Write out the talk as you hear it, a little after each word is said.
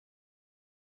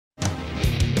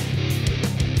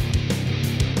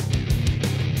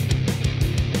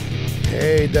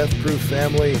Hey, Deathproof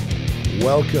family.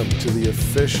 Welcome to the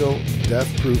official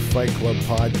Deathproof Fight Club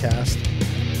podcast.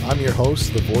 I'm your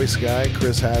host, the voice guy,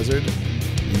 Chris Hazzard.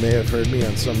 You may have heard me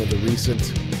on some of the recent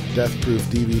Deathproof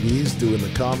DVDs doing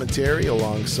the commentary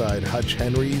alongside Hutch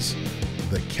Henry's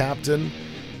The Captain,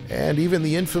 and even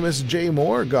the infamous Jay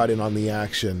Moore got in on the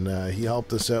action. He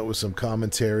helped us out with some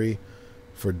commentary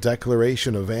for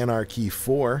Declaration of Anarchy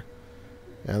 4,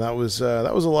 and that was a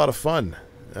lot of fun.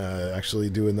 Actually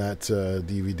doing that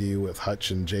DVD with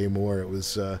Hutch and Jay Moore,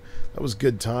 that was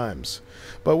good times.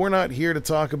 But we're not here to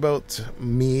talk about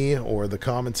me or the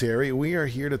commentary. We are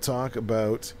here to talk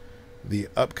about the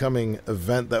upcoming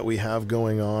event that we have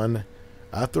going on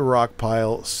at the Rock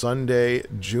Pile Sunday,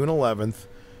 June 11th,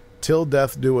 Till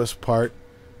Death Do Us Part.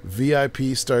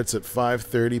 VIP starts at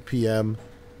 5:30 p.m.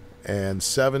 and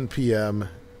 7 p.m.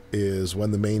 is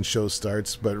when the main show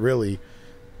starts, but really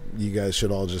you guys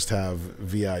should all just have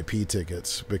VIP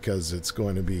tickets because it's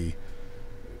going to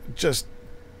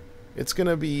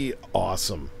be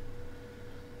awesome.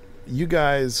 You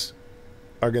guys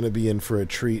are going to be in for a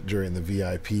treat during the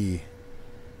VIP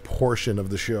portion of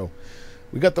the show.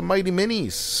 We got the Mighty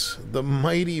Minis,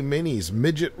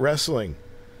 midget wrestling.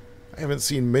 I haven't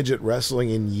seen midget wrestling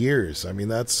in years. I mean,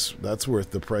 that's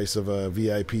worth the price of a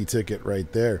VIP ticket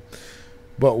right there.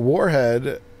 But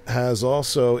Warhead has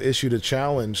also issued a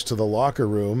challenge to the locker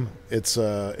room. It's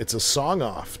a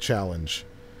song-off challenge.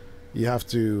 You have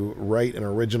to write an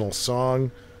original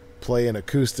song, play an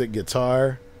acoustic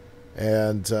guitar,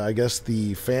 and I guess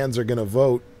the fans are going to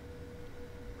vote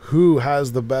who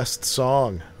has the best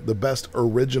song, the best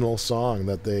original song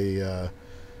that they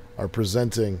are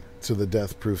presenting to the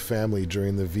Deathproof family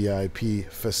during the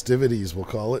VIP festivities, we'll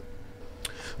call it.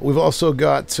 We've also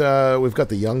got the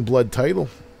Youngblood title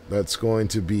that's going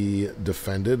to be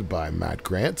defended by Matt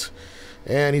Grant,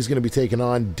 and he's going to be taking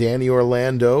on Danny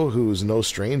Orlando, who's no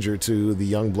stranger to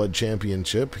the Youngblood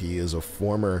Championship. He is a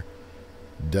former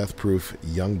Deathproof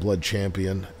Youngblood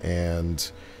champion,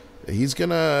 and he's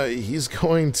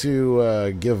going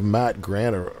to give Matt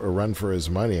Grant a run for his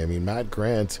money. I mean, Matt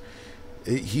Grant,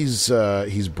 he's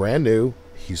brand new,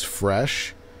 he's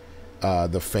fresh.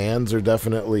 The fans are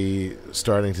definitely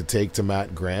starting to take to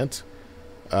Matt Grant.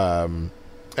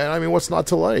 And I mean, what's not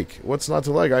to like?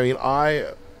 I mean, I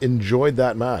enjoyed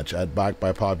that match at Back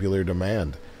by Popular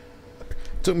Demand. It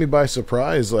took me by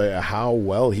surprise, like how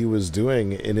well he was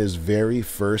doing in his very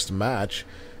first match.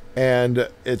 And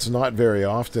it's not very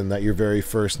often that your very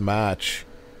first match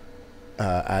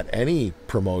at any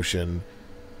promotion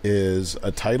is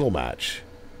a title match.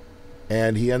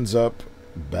 And he ends up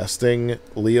besting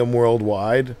Liam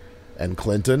Worldwide and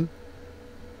Clinton.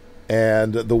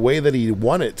 And the way that he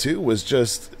won it, too, was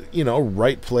just,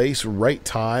 right place, right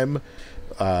time.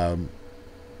 Liam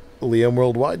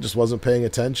Worldwide just wasn't paying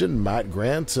attention. Matt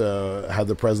Grant had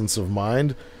the presence of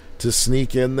mind to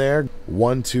sneak in there.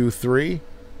 1, 2, 3.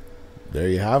 There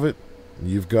you have it.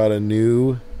 You've got a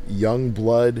new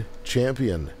Youngblood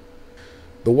champion.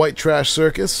 The White Trash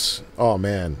Circus. Oh,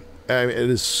 man. I mean, it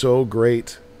is so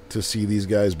great to see these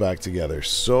guys back together.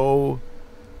 So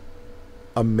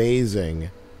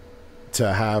amazing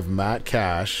to have Matt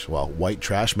Cash, White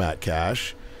Trash Matt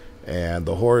Cash, and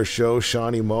the Horror Show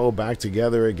Shawnee Moe back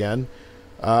together again.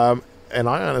 And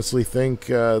I honestly think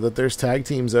that there's tag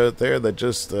teams out there that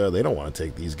just, they don't want to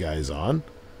take these guys on.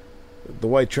 The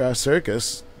White Trash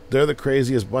Circus, they're the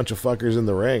craziest bunch of fuckers in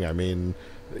the ring. I mean,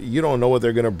 you don't know what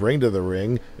they're going to bring to the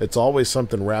ring. It's always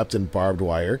something wrapped in barbed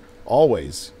wire.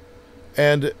 Always.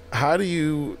 And how do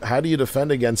you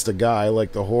defend against a guy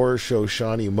like the Horror Show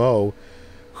Shawnee Moe,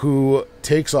 who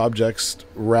takes objects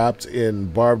wrapped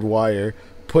in barbed wire,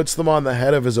 puts them on the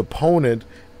head of his opponent,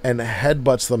 and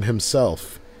headbutts them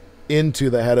himself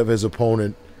into the head of his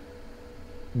opponent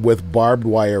with barbed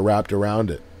wire wrapped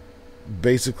around it,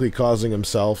 basically causing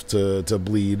himself to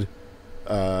bleed,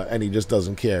 and he just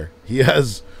doesn't care. He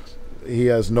has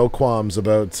no qualms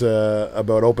about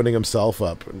opening himself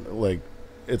up. Like,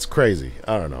 it's crazy.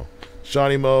 I don't know.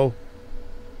 Shawnee Moe,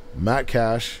 Matt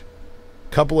Cash,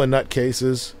 couple of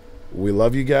nutcases. We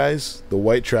love you guys. The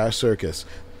White Trash Circus.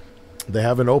 They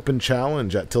have an open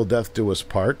challenge at Till Death Do Us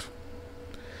Part.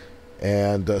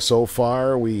 And so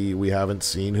far, we haven't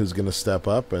seen who's going to step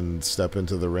up and step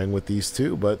into the ring with these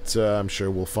two. But I'm sure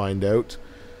we'll find out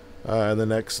in the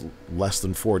next less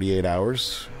than 48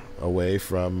 hours away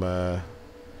from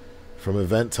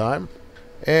event time.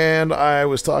 And I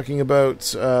was talking about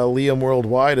Liam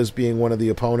Worldwide as being one of the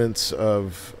opponents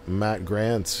of Matt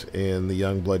Grant in the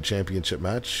Youngblood Championship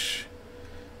match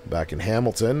back in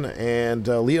Hamilton. And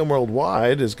Liam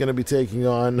Worldwide is going to be taking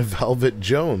on Velvet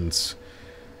Jones.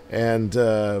 And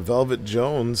Velvet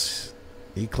Jones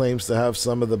He claims to have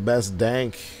some of the best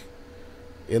dank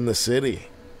in the city.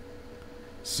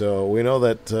 So we know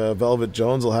that Velvet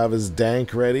Jones will have his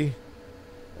dank ready,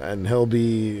 and he'll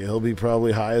be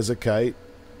probably high as a kite.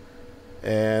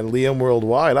 And Liam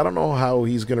Worldwide, I don't know how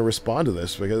he's going to respond to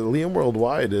this, because Liam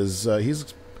Worldwide is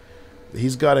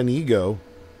he's got an ego,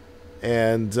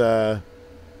 and I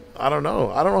don't know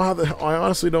how I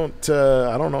honestly don't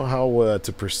I don't know how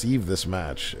to perceive this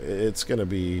match. It's going to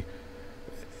be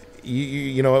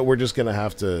you know what, we're just going to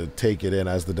have to take it in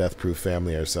as the Deathproof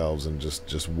family ourselves and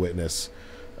just witness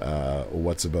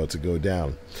what's about to go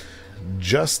down.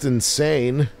 Justin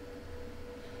Sane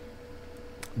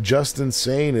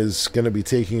is going to be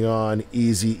taking on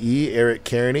Eazy-E, Eric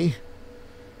Kearney,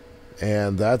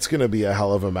 and that's going to be a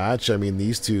hell of a match. I mean,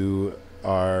 these two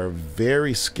are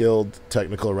very skilled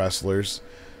technical wrestlers.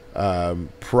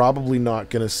 Probably not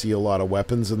going to see a lot of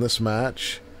weapons in this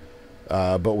match,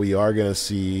 but we are going to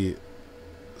see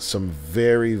some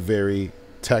very, very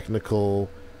technical,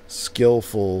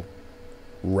 skillful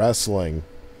wrestling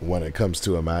when it comes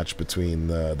to a match between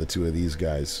the two of these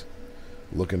guys.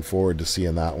 Looking forward to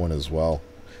seeing that one as well.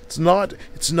 It's not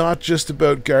just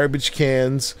about garbage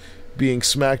cans being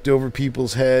smacked over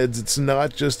people's heads. It's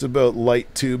not just about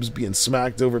light tubes being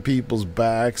smacked over people's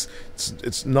backs.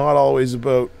 It's not always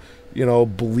about, you know,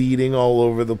 bleeding all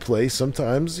over the place.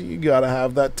 Sometimes you gotta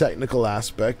have that technical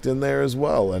aspect in there as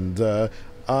well. And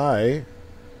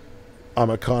I'm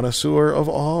a connoisseur of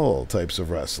all types of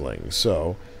wrestling,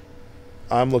 so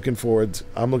I'm looking forward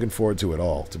to it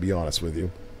all, to be honest with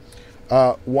you.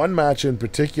 One match in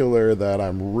particular that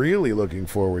I'm really looking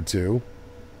forward to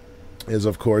is,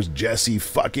 of course, Jesse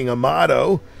fucking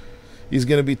Amato. He's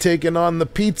going to be taking on the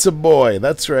Pizza Boy.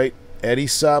 That's right, Eddie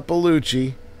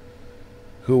Sapolucci,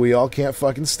 who we all can't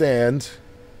fucking stand.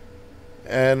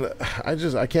 And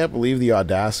I can't believe the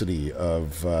audacity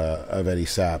of Eddie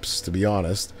Saps, to be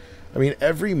honest. I mean,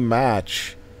 every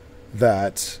match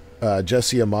that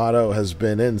Jesse Amato has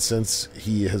been in since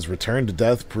he has returned to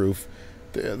Deathproof,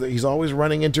 he's always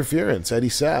running interference. Eddie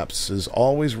Saps is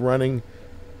always running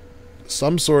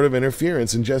some sort of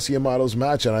interference in Jesse Amato's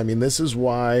match. And I mean, this is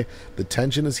why the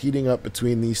tension is heating up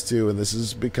between these two, and this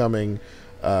is becoming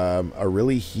a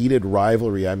really heated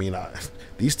rivalry. I mean,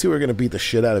 these two are going to beat the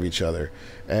shit out of each other.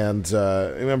 And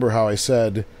remember how I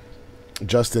said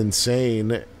Justin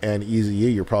Sane and Eazy-E,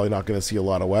 you're probably not going to see a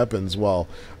lot of weapons. Well,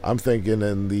 I'm thinking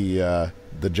in the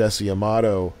Jesse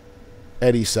Amato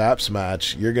Eddie Saps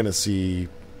match, you're going to see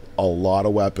a lot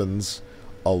of weapons,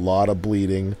 a lot of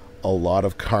bleeding, a lot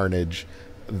of carnage.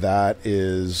 That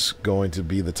is going to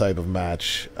be the type of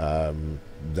match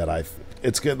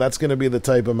that's going to be the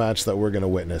type of match that we're going to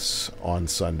witness on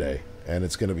Sunday, and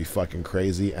it's going to be fucking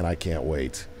crazy, and I can't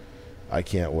wait.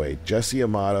 Jesse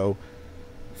Amato,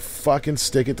 fucking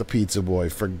stick it to Pizza Boy,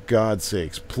 for God's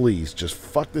sakes, please, just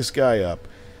fuck this guy up.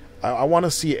 I want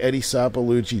to see Eddie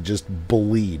Sapolucci just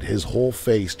bleed, his whole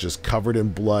face just covered in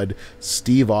blood,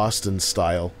 Steve Austin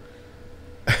style.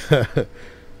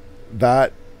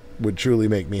 That would truly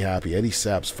make me happy. Eddie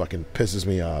Saps fucking pisses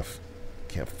me off.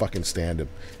 Can't fucking stand him.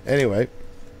 Anyway,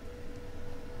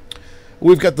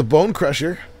 we've got the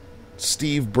Bonecrusher,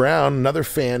 Steve Brown, another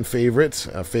fan favorite,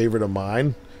 a favorite of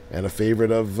mine, and a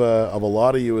favorite of a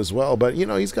lot of you as well. But you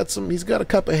know, he's got a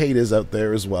couple of haters out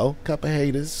there as well. Couple of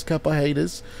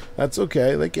haters. That's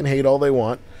okay. They can hate all they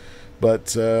want.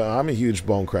 But I'm a huge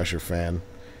Bonecrusher fan,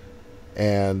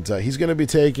 and he's going to be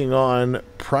taking on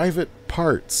Private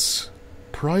Parts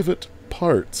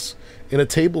in a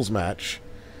tables match.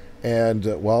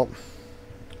 And well,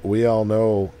 we all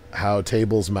know how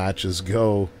tables matches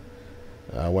go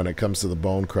when it comes to the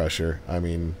Bonecrusher. I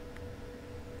mean,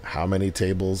 how many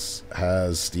tables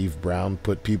has Steve Brown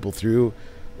put people through?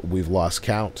 We've lost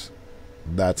count.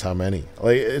 That's how many.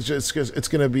 Like, it's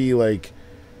going to be like,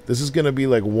 this is going to be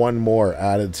like one more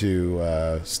added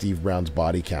to Steve Brown's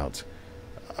body count.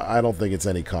 I don't think it's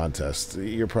any contest.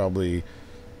 He's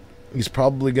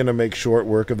probably going to make short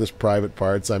work of this Private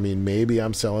Parts. I mean, maybe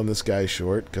I'm selling this guy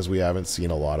short because we haven't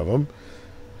seen a lot of them.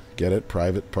 Get it?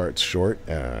 Private Parts short?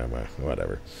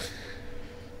 Whatever.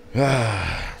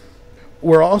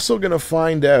 We're also going to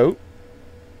find out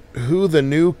who the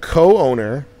new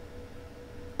co-owner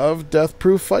of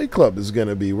Deathproof Fight Club is going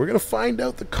to be. We're going to find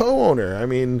out the co-owner. I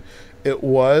mean, it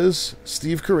was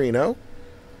Steve Corino,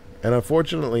 and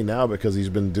unfortunately now, because he's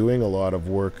been doing a lot of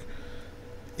work,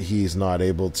 he's not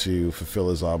able to fulfill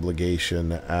his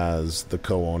obligation as the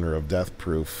co-owner of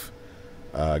Deathproof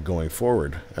going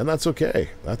forward. And that's okay.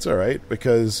 That's all right,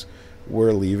 because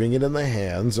we're leaving it in the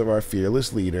hands of our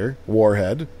fearless leader,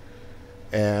 Warhead.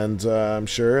 And I'm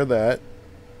sure that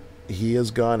he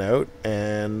has gone out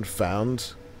and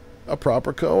found a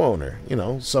proper co-owner.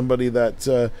 Somebody that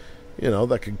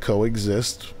that could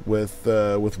coexist with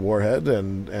Warhead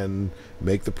and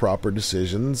make the proper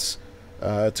decisions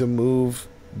to move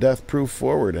Deathproof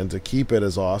forward and to keep it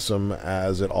as awesome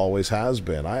as it always has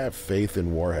been. I have faith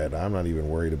in Warhead. I'm not even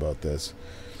worried about this.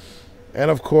 And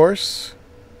of course,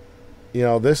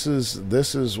 this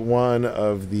is one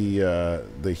of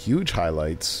the huge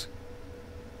highlights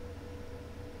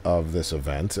of this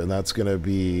event, and that's going to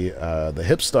be the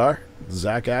Hipstar,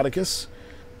 Zakk Atticus.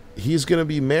 He's going to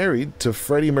be married to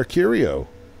Freddie Mercurio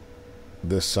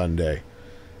this Sunday.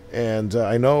 And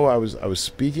I know I was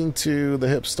speaking to the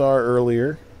Hipstar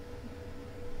earlier,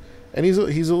 and he's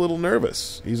a little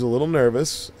nervous. He's a little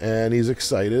nervous, and he's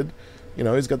excited.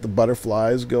 He's got the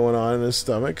butterflies going on in his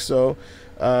stomach. So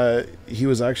he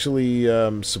was actually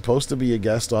supposed to be a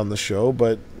guest on the show,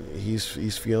 but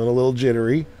he's feeling a little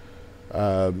jittery.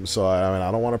 So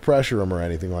I don't want to pressure him or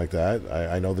anything like that.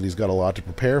 I know that he's got a lot to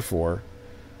prepare for.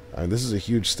 This is a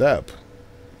huge step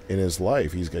in his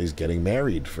life. He's getting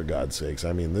married, for God's sakes.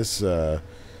 This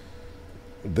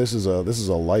is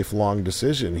a lifelong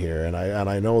decision here, and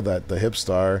I know that the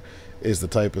Hipstar is the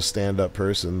type of stand-up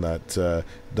person that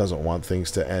doesn't want things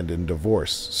to end in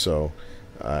divorce. So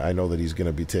I know that he's going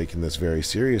to be taking this very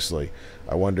seriously.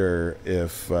 I wonder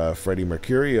if Freddie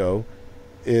Mercurio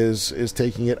is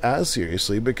taking it as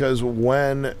seriously, because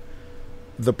when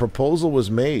the proposal was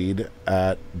made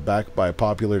at Back by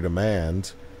Popular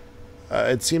Demand,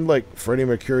 it seemed like Freddie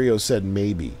Mercurio said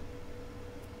maybe,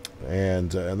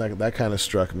 and that kind of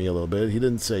struck me a little bit. He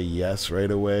didn't say yes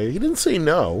right away. He didn't say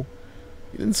no.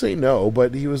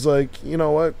 But he was like, you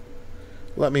know what?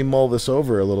 Let me mull this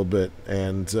over a little bit,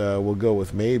 and we'll go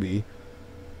with maybe.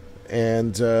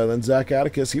 And then Zakk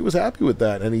Atticus, he was happy with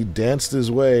that, and he danced his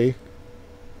way.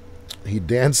 He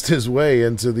danced his way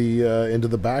into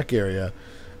the back area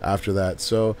after that.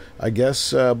 So I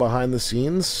guess behind the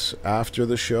scenes, after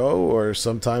the show, or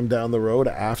sometime down the road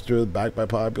after Back by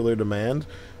Popular Demand,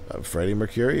 Freddie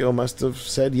Mercurio must have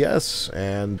said yes,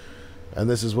 and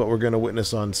this is what we're going to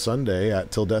witness on Sunday at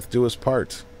Till Death Do Us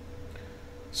Part.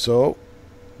 So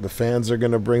the fans are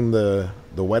going to bring the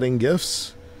wedding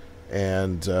gifts,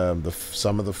 and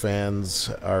some of the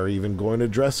fans are even going to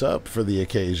dress up for the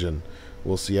occasion.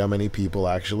 We'll see how many people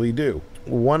actually do.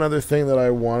 One other thing that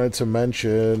I wanted to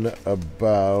mention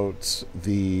about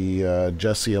the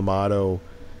Jesse Amato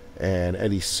and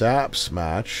Eddie Saps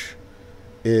match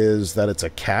is that it's a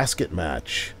casket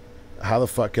match. How the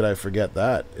fuck could I forget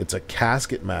that? It's a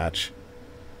casket match.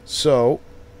 So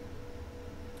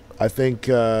I think,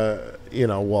 the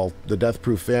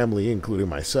Deathproof family, including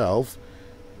myself,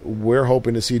 we're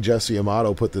hoping to see Jesse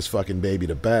Amato put this fucking baby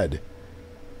to bed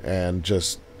and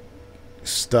just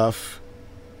stuff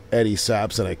Eddie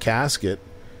Saps in a casket,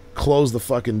 close the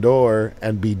fucking door,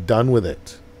 and be done with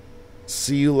it.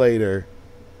 See you later.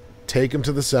 Take him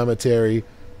to the cemetery,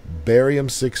 bury him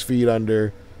 6 feet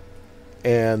under,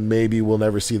 and maybe we'll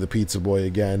never see the pizza boy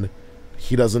again.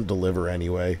 He doesn't deliver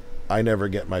anyway. I never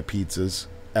get my pizzas,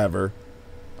 ever.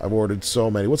 I've ordered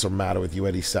so many. What's the matter with you,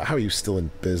 Eddie Saps? How are you still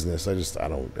in business? I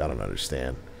don't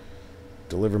understand.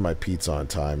 Deliver my pizza on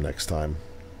time next time.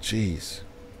 Jeez.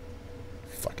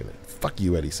 Fuck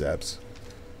you, Eddie Saps.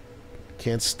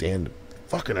 Can't stand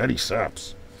fucking Eddie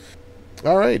Saps.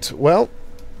 All right, well,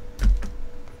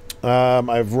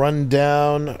 I've run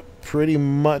down pretty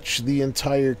much the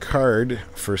entire card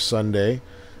for Sunday.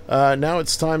 Now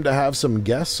it's time to have some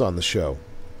guests on the show.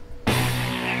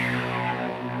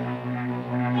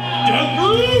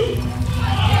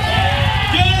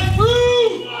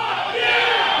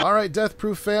 All right,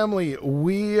 Deathproof family,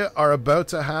 we are about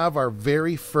to have our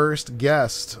very first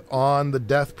guest on the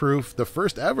Deathproof, the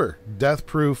first ever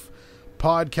Deathproof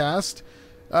podcast.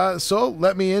 So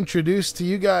let me introduce to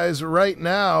you guys right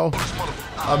now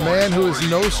a man who is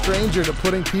no stranger to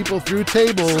putting people through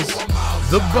tables,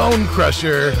 the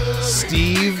Bonecrusher,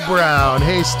 Steve Brown.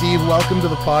 Hey, Steve, welcome to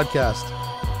the podcast.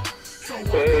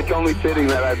 Hey, it's only fitting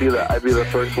that I'd be the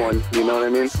first one. You know what I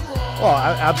mean? Well,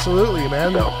 absolutely,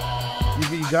 man. So,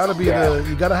 you gotta be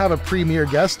you gotta have a premier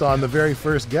guest on, the very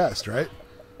first guest, right?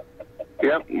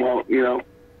 Yep. Well,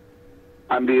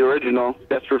 I'm the original,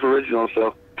 Deathproof original,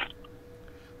 so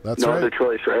that's no right. other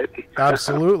choice, right?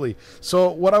 Absolutely.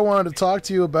 So what I wanted to talk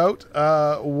to you about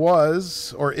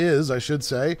is, I should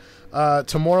say,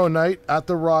 tomorrow night at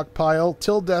the Rock Pile,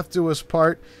 Till Death Do Us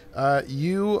Part.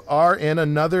 You are in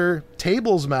another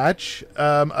tables match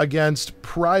against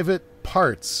Private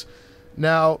Parts.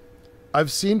 Now, I've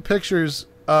seen pictures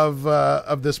of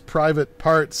this Private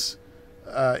Parts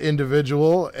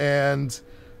individual, and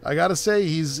I gotta say,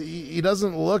 he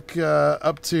doesn't look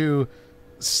up to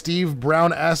Steve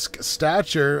Brown-esque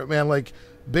stature, man. Like,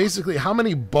 basically, how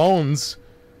many bones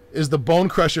is the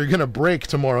Bonecrusher gonna break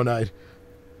tomorrow night?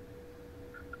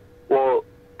 Well,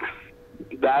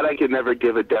 that I could never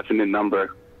give a definite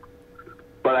number.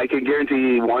 But I can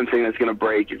guarantee you one thing that's going to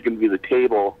break is going to be the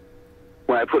table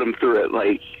when I put him through it.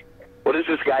 Like, what is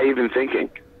this guy even thinking?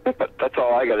 That's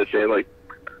all I got to say. Like,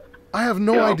 I have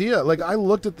no idea. Like, I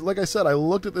looked at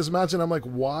this match and I'm like,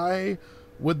 why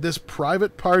would this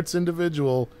private parts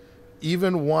individual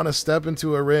even want to step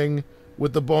into a ring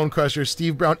with the Bonecrusher,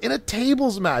 Steve Brown, in a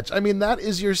tables match? I mean, that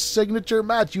is your signature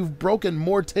match. You've broken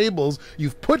more tables.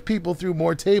 You've put people through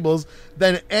more tables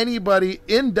than anybody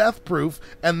in Deathproof.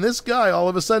 And this guy all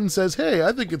of a sudden says, hey,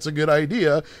 I think it's a good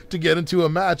idea to get into a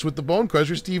match with the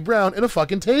Bonecrusher, Steve Brown, in a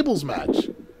fucking tables match.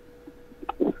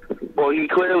 Well, he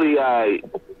clearly,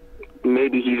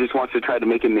 maybe he just wants to try to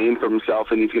make a name for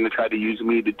himself, and he's going to try to use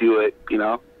me to do it, you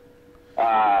know?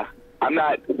 I'm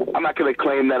not going to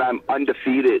claim that I'm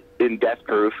undefeated in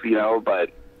Deathproof, you know,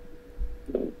 but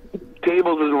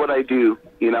tables is what I do,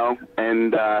 you know,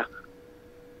 and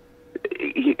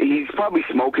he's probably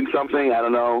smoking something. I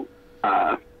don't know.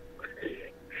 I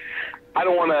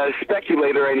don't want to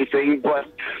speculate or anything, but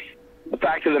the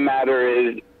fact of the matter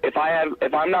is, if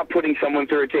I'm not putting someone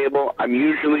through a table, I'm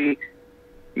usually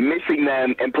missing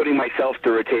them and putting myself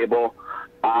through a table.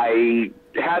 I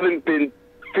haven't been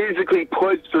physically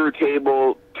put through a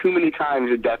table too many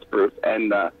times in Deathproof,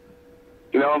 and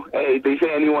you know, hey, they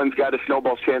say anyone's got a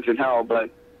snowball's chance in hell, but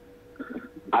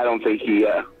I don't think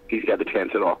he's got a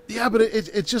chance at all. Yeah, but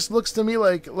it just looks to me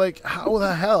like how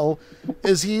the hell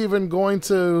is he even going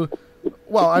to?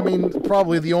 Well, I mean,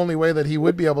 probably the only way that he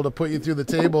would be able to put you through the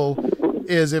table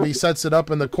is if he sets it up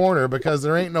in the corner, because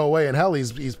there ain't no way in hell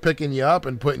he's picking you up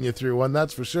and putting you through one,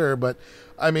 that's for sure. But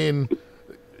I mean,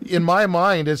 in my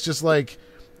mind, it's just like,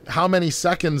 how many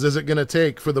seconds is it going to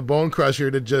take for the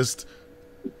Bonecrusher to just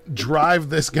drive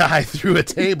this guy through a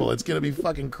table? It's going to be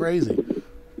fucking crazy.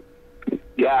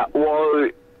 Yeah, well,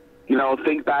 you know,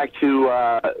 think back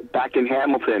to back in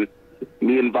Hamilton,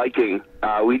 me and Viking.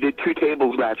 We did 2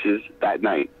 tables matches that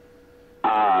night.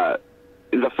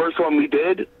 The first one we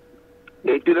did,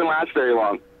 it didn't last very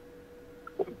long.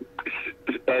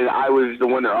 And I was the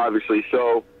winner, obviously,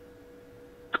 so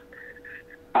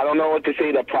I don't know what to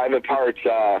say to private parts.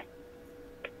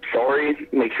 Sorry,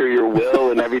 make sure your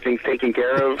will and everything's taken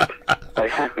care of.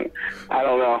 Like, I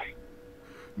don't know.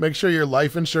 Make sure your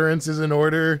life insurance is in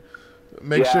order.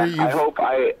 Make sure you. I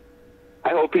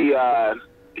hope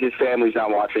his family's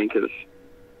not watching, because it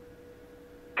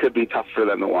could be tough for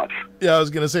them to watch. Yeah, I was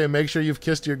gonna say, make sure you've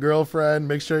kissed your girlfriend.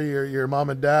 Make sure your mom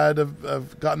and dad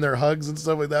have gotten their hugs and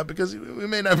stuff like that, because we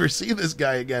may never see this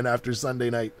guy again after Sunday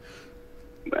night.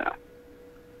 Yeah.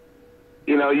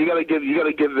 You know, you gotta give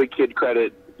the kid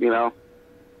credit. You know,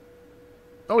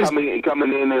 coming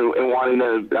in and wanting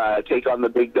to take on the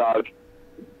big dog.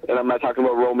 And I'm not talking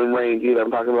about Roman Reigns either. I'm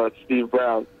talking about Steve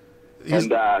Brown. He's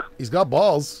got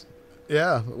balls.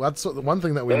 Yeah, that's one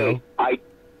thing that we know.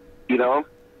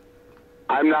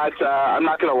 I'm not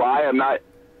gonna lie.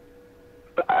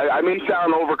 I may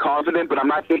sound overconfident, but I'm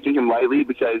not taking him lightly,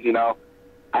 because, you know,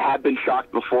 I have been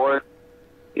shocked before.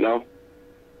 You know,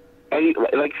 like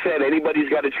I said, anybody's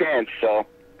got a chance. So,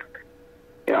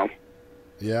 you know,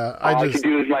 yeah, all I can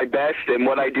do is my best, and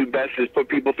what I do best is put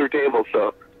people through tables.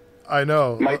 So I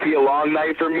know. Might be a long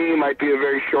night for me. Might be a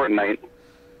very short night.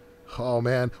 Oh,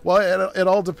 man. Well, it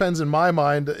all depends in my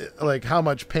mind, like, how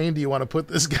much pain do you want to put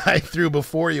this guy through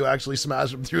before you actually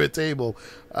smash him through a table?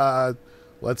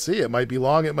 Let's see. It might be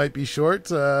long. It might be short.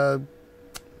 Who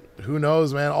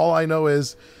knows, man? All I know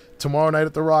is tomorrow night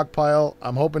at the Rock Pile,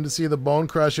 I'm hoping to see the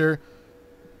Bonecrusher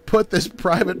put this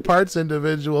private parts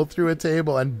individual through a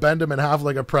table and bend him in half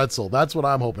like a pretzel. That's what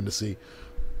I'm hoping to see.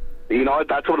 You know,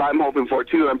 that's what I'm hoping for,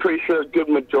 too. I'm pretty sure a good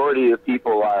majority of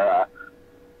people are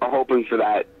hoping for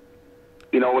that.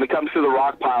 You know, when it comes to the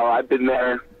Rock Pile, I've been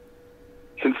there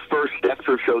since first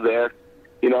Deathproof show there.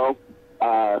 You know,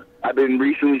 I've been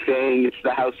recently saying it's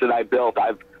the house that I built.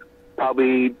 I've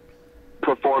probably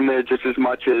performed there just as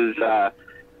much as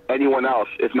anyone else,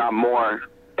 if not more.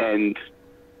 And,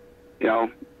 you know,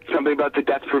 something about the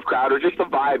Deathproof crowd, or just the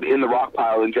vibe in the Rock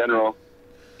Pile in general,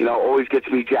 you know, always gets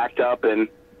me jacked up. And,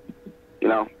 you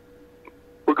know,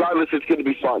 regardless, it's going to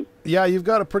be fun. Yeah, you've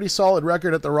got a pretty solid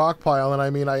record at the Rock Pile, and I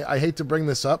mean, I hate to bring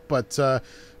this up, but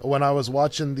when I was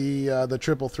watching the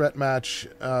triple threat match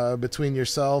between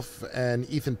yourself and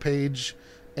Ethan Page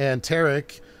and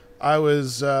Tarek, I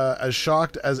was as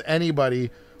shocked as anybody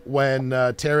when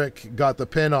Tarek got the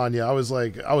pin on you. I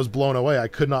was blown away. I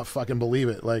could not fucking believe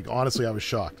it. Like, honestly, I was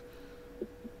shocked.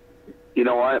 You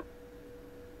know what?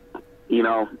 You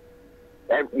know,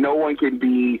 no one can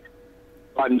be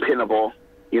unpinnable,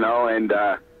 you know, and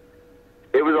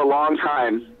it was a long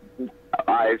time.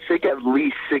 I think at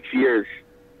least 6 years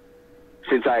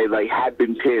since I had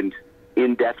been pinned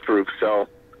in Deathproof. So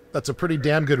that's a pretty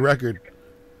damn good record.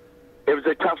 It was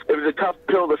a tough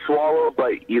pill to swallow,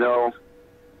 but you know,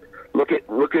 look at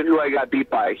who I got beat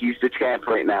by. He's the champ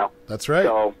right now. That's right.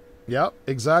 So yep,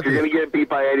 exactly. If you're gonna get beat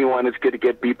by anyone, it's gonna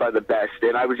get beat by the best.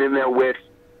 And I was in there with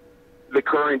the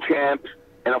current champ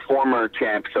and a former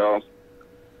champ, so.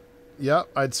 Yeah,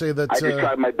 I'd say that I just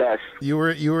tried my best. You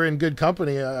were in good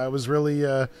company. I was really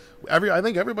I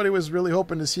think everybody was really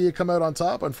hoping to see you come out on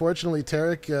top. Unfortunately,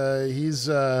 Tarek, he's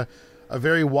a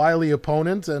very wily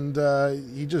opponent, and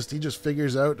he just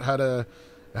figures out how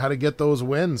to get those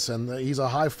wins. And he's a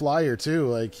high flyer too.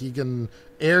 Like, he can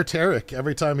air Tarek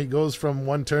every time he goes from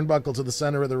one turnbuckle to the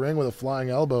center of the ring with a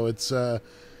flying elbow.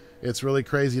 It's really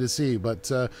crazy to see,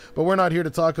 but we're not here to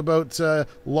talk about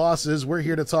losses. We're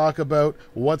here to talk about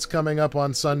what's coming up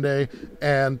on Sunday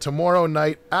and tomorrow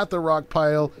night at the Rock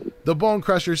Pile. The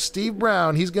Bonecrusher, Steve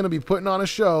Brown, he's going to be putting on a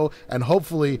show and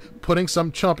hopefully putting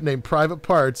some chump named Private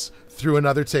Parts through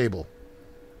another table.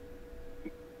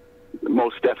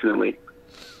 Most definitely.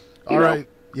 All right.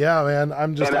 Yeah, man.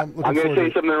 I'm going to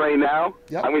say something right now.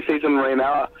 Yep. I'm going to say something right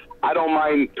now. I don't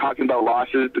mind talking about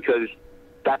losses because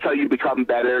that's how you become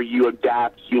better. You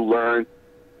adapt, you learn,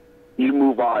 you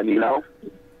move on, you know?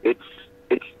 It's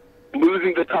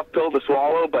losing the tough pill to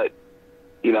swallow, but,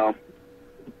 you know,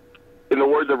 in the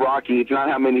words of Rocky, it's not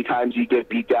how many times you get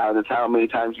beat down, it's how many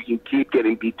times you can keep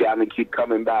getting beat down and keep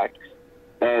coming back.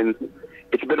 And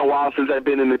it's been a while since I've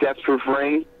been in the Deathproof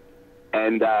ring,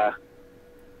 and I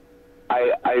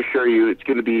assure you it's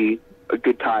going to be a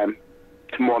good time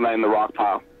tomorrow night in the Rock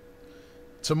Pile.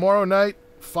 Tomorrow night,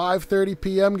 5:30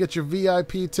 p.m. Get your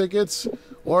VIP tickets,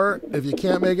 or if you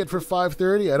can't make it for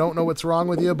 5:30, I don't know what's wrong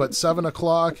with you, but 7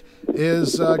 o'clock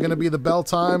is going to be the bell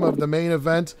time of the main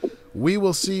event. We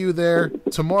will see you there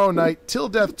tomorrow night, till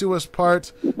death do us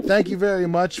part. Thank you very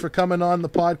much for coming on the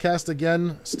podcast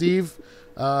again, Steve.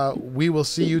 We will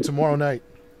see you tomorrow night.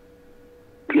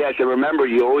 Yes, and remember,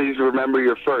 you always remember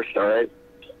your first, all right?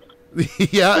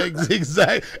 Yeah,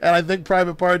 exactly. And I think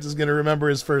Private Parts is going to remember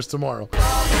his first tomorrow.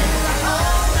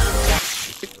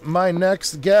 My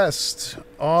next guest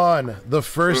on the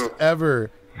first ever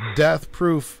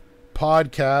Deathproof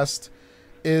podcast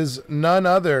is none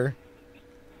other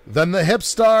than the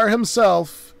Hipstar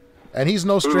himself, and he's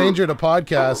no stranger to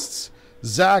podcasts,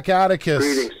 Zakk Atticus.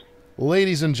 Greetings.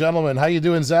 Ladies and gentlemen, how you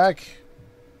doing, Zakk?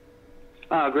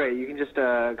 Oh, great. You can just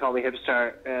call me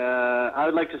Hipstar. I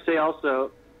would like to say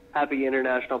also, Happy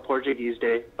International Portuguese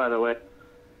Day, by the way.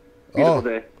 Beautiful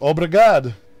day.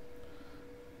 Obrigado.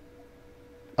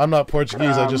 I'm not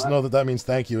Portuguese. I just know that means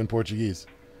thank you in Portuguese.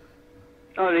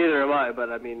 Oh, neither am I.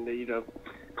 But I mean, you know,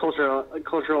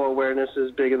 cultural awareness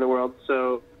is big in the world,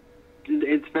 so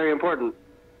it's very important.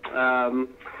 So,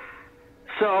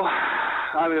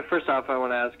 I mean, first off, I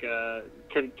want to ask: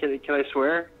 can I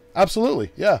swear?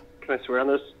 Absolutely. Yeah. Can I swear on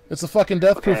this? It's the fucking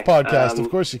Deathproof podcast.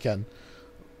 Of course you can.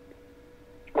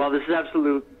 Well, this is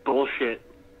absolute bullshit,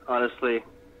 honestly,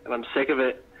 and I'm sick of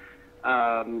it.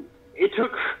 It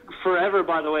took forever,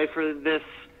 by the way, for this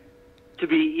to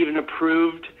be even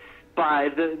approved by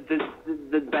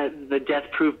the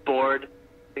Deathproof board,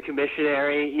 the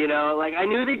commissionary. You know, like, I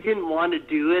knew they didn't want to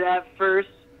do it at first.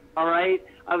 All right,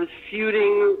 I was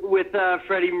feuding with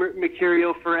Freddie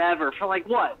Mercurio forever for like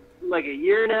a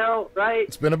year now, right?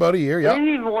 It's been about a year. Yeah. They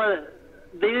didn't even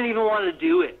want to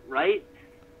do it, right?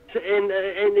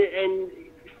 And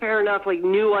fair enough, like,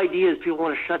 new ideas people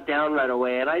want to shut down right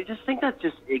away, and I just think that's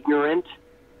just ignorant,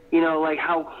 you know, like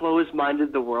how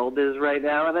closed-minded the world is right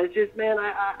now, and I just, man,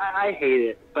 I hate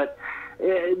it. But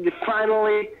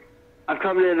finally, I've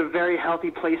come in a very healthy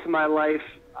place in my life.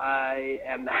 I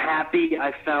am happy.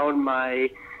 I found my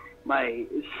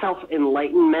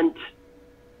self-enlightenment,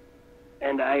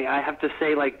 and I have to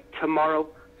say, like, tomorrow,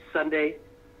 Sunday,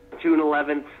 June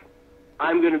 11th,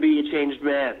 I'm going to be a changed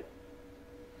man.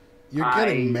 You're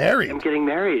getting married. I'm getting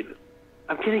married.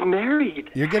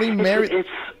 You're getting married.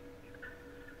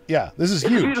 Yeah, this is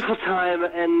huge. It's a beautiful time,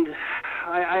 and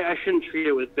I shouldn't treat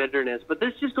it with bitterness, but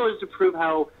this just goes to prove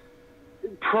how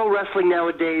pro wrestling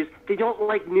nowadays, they don't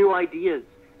like new ideas.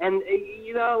 And,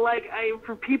 you know, like,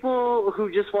 for people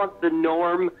who just want the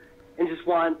norm and just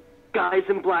want guys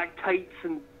in black tights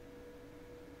and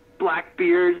black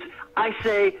beards, I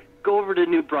say go over to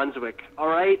New Brunswick, all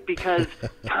right? Because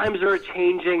times are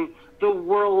changing, the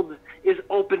world is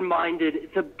open-minded.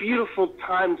 It's a beautiful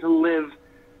time to live.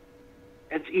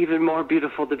 It's even more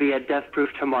beautiful to be at Deathproof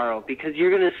tomorrow because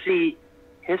you're going to see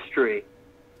history.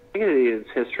 I think it is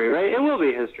history, right? It will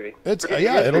be history. It's history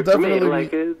it'll definitely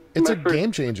like, be. It's a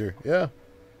game changer. Yeah.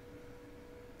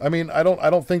 I mean, I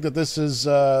don't think that this is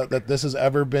that this has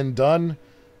ever been done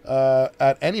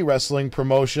at any wrestling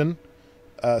promotion.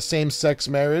 Same-sex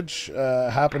marriage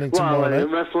happening tomorrow night.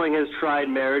 Wrestling has tried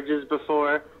marriages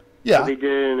before. Yeah. But they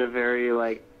did it in a very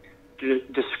like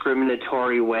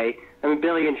discriminatory way. I mean,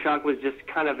 Billy and Chuck was just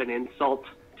kind of an insult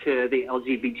to the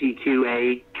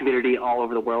LGBTQA community all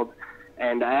over the world,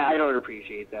 and I don't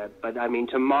appreciate that. But I mean,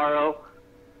 tomorrow,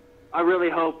 I really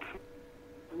hope,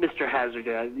 Mr. Hazzard,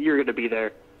 you're going to be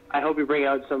there. I hope you bring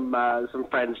out some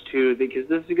friends too, because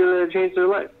this is going to change their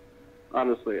life.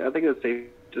 Honestly, I think it's safe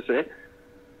to say.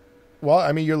 Well,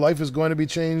 I mean, your life is going to be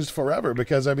changed forever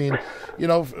because, I mean, you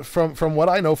know, from what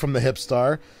I know from the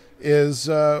Hipstar is,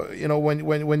 you know,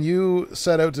 when you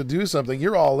set out to do something,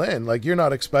 you're all in. Like, you're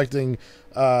not expecting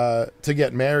to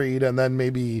get married and then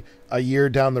maybe a year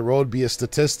down the road be a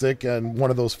statistic and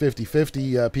one of those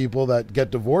 50-50 people that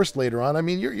get divorced later on. I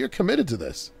mean, you're committed to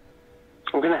this.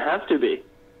 I'm going to have to be.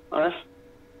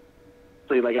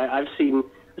 Honestly, like, I've seen...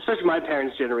 Especially my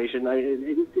parents' generation,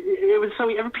 it was so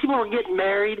people were getting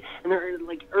married in their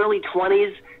like early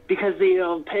 20s because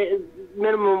the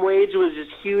minimum wage was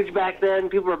just huge back then.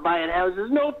 People were buying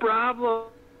houses, no problem.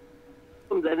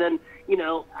 And then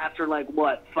after like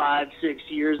 5-6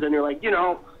 years, then you're like,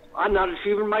 I'm not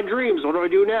achieving my dreams. What do I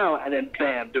do now? And then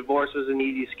bam, divorce was an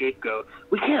easy scapegoat.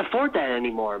 We can't afford that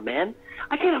anymore, man.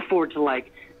 I can't afford to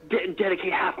like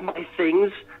dedicate half my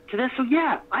things to this. So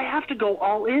yeah, I have to go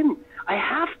all in. I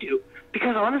have to,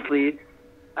 because honestly,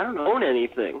 I don't own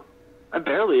anything. I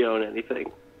barely own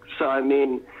anything. So, I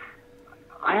mean,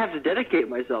 I have to dedicate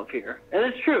myself here. And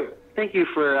it's true. Thank you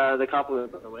for the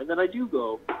compliment, by the way, that I do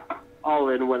go all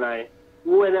in when I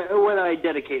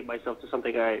dedicate myself to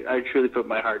something I truly put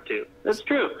my heart to. That's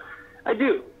true. I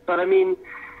do. But, I mean,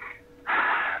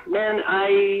 man,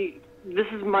 this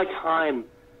is my time.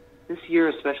 This year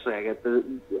especially,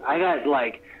 I got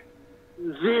like...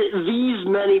 these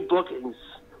many bookings,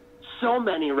 so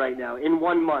many right now in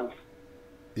 1 month.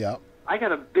 Yeah, I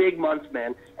got a big month,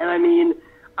 man, and I mean,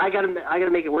 I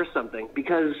gotta make it worth something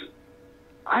because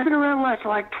I've been around for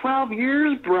like 12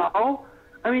 years, bro.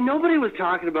 I mean, nobody was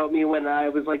talking about me when I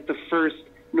was like the first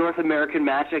North American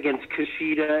match against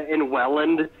Kushida in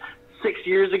Welland 6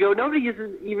 years ago. Nobody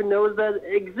even knows that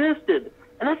existed,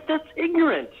 and that's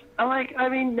ignorant. I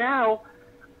mean, now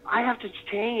I have to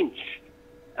change.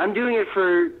 I'm doing it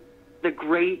for the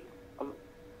great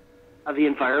of the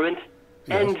environment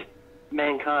and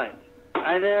mankind.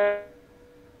 I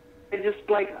just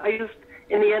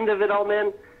in the end of it all,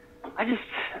 man, I just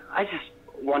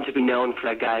want to be known for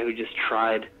that guy who just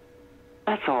tried.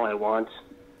 That's all I want. Is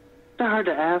that hard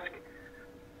to ask?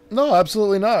 No,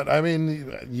 absolutely not. I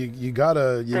mean, you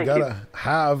gotta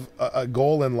have a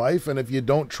goal in life, and if you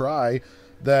don't try,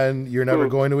 then you're never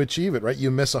going to achieve it, right?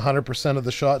 You miss 100% of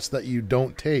the shots that you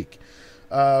don't take.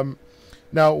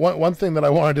 Now, one thing that I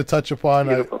wanted to touch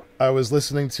upon, I was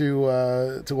listening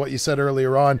to what you said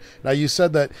earlier on. Now, you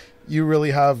said that you really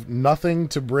have nothing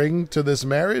to bring to this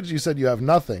marriage. You said you have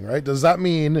nothing, right? Does that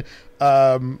mean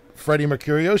Freddie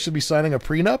Mercurio should be signing a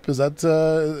prenup? Is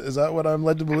that what I'm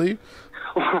led to believe?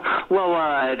 Well,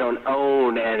 I don't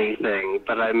own anything,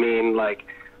 but I mean, like,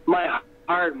 my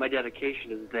heart, my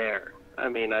dedication is there. I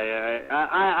mean,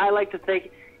 I like to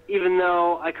think, even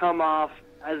though I come off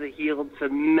as a heel to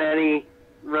many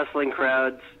wrestling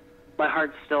crowds, my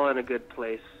heart's still in a good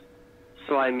place.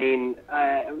 So, I mean,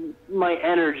 my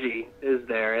energy is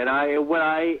there, and what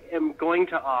I am going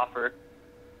to offer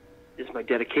is my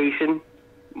dedication,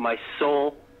 my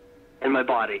soul, and my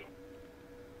body.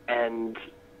 And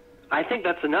I think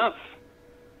that's enough.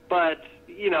 But,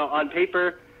 on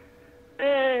paper...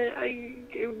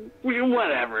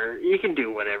 whatever. You can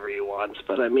do whatever you want,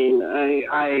 but I mean,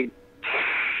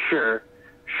 sure,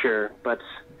 but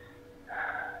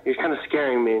you're kind of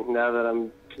scaring me now that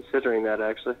I'm considering that,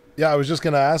 actually. Yeah, I was just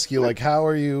going to ask you, like, how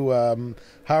are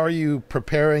you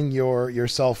preparing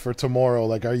yourself for tomorrow?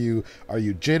 Like, are you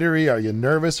jittery? Are you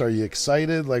nervous? Are you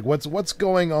excited? Like, what's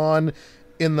going on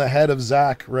in the head of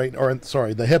Zakk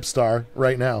the Hipstar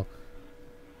right now?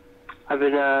 I've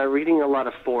been reading a lot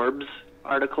of Forbes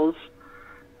articles,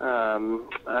 a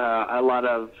lot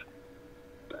of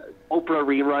Oprah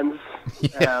reruns,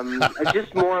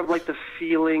 just more of like the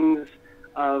feelings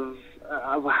of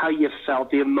how you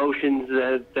felt, the emotions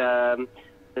that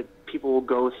people will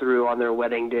go through on their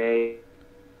wedding day,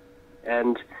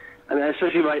 and I mean,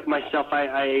 especially myself,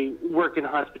 I work in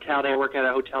hospitality. I work at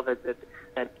a hotel that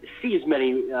sees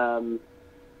many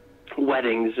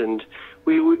weddings, and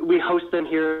we host them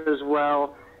here as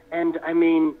well. And I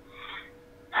mean,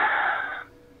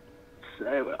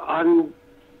 on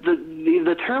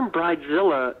the term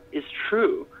bridezilla is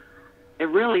true. It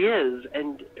really is.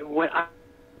 And when I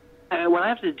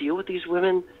have to deal with these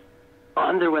women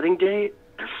on their wedding day,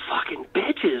 they're fucking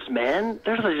bitches, man.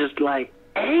 They're just like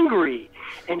angry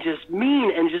and just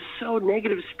mean and just so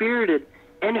negative spirited.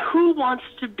 And who wants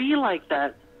to be like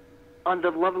that on the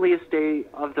loveliest day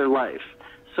of their life?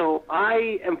 So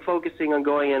I am focusing on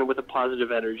going in with a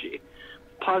positive energy,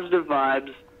 positive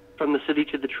vibes from the city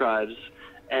to the tribes,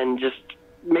 and just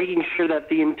making sure that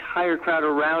the entire crowd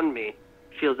around me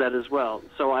feels that as well,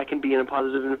 so I can be in a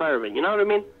positive environment. You know what I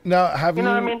mean? Now, you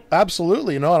know what I mean?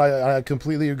 Absolutely. No, I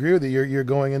completely agree with you. You're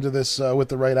going into this with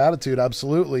the right attitude.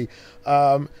 Absolutely.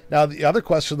 Now, the other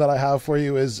question that I have for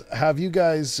you is: have you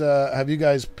guys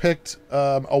picked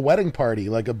a wedding party,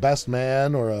 like a best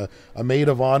man or a maid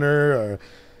of honor, or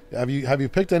have you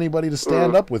picked anybody to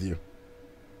stand up with you?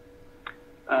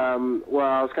 Well,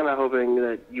 I was kind of hoping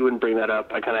that you wouldn't bring that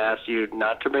up. I kind of asked you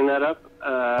not to bring that up,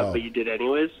 but you did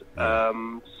anyways.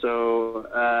 So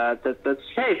that's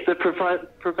hey, the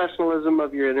professionalism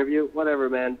of your interview, whatever,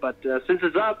 man. But since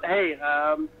it's up, hey,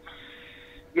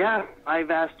 yeah,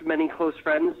 I've asked many close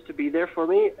friends to be there for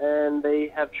me, and they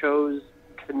have chose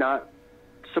to not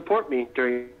support me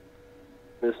during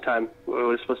this time. It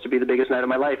was supposed to be the biggest night of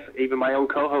my life. Even my own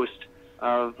co-host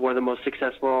of one of the most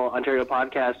successful Ontario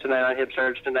podcasts tonight on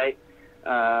Hipstar tonight,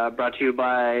 brought to you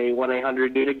by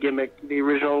 1-800-NEED-A-GIMMICK, the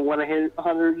original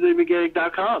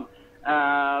 1-800-NEED-A-GIMMICK.com.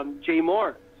 Jay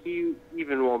Moore, he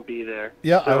even won't be there.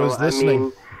 Yeah, so, I was listening. I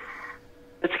mean,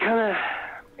 it's kind of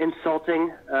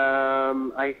insulting.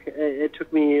 It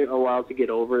took me a while to get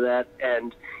over that,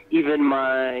 and even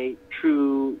my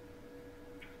true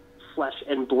flesh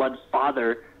and blood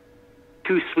father,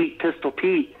 Too Sweet Pistol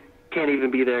Pete, can't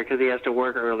even be there because he has to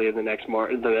work early in the next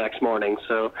morning.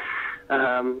 So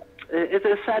it's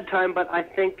a sad time, but I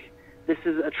think this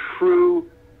is a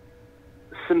true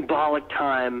symbolic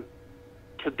time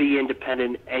to be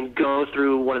independent and go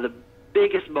through one of the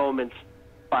biggest moments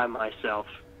by myself.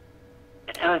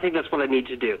 And I think that's what I need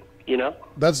to do, you know?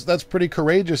 That's pretty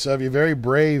courageous of you. Very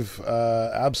brave.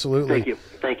 Absolutely.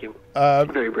 Thank you.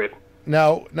 Very brave.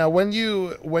 Now, when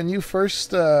you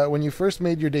first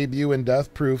made your debut in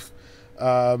Deathproof,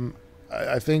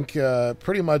 I think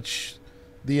pretty much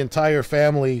the entire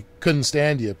family couldn't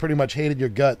stand you. Pretty much hated your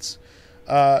guts.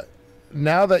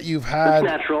 Now that you've had,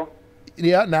 it's natural.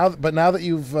 Yeah. Now that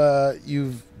you've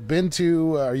been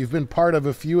part of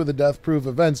a few of the Deathproof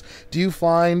events, do you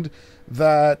find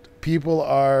that people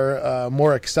are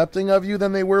more accepting of you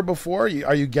than they were before?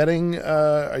 Are you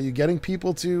getting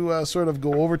people to sort of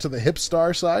go over to the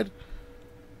Hipstar side?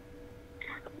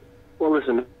 Well,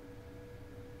 listen,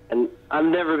 and I've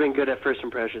never been good at first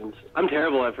impressions. I'm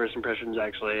terrible at first impressions,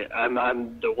 actually.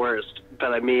 I'm the worst.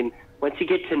 But I mean, once you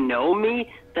get to know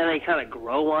me, then I kind of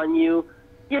grow on you.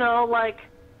 You know, like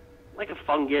a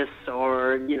fungus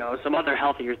or some other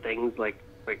healthier things like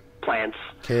plants,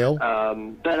 kale.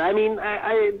 But I mean,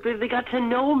 they got to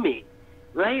know me,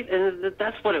 right? And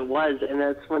that's what it was, and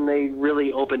that's when they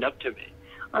really opened up to me.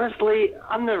 Honestly,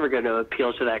 I'm never going to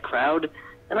appeal to that crowd,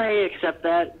 and I accept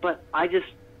that. But I just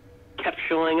kept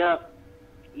showing up,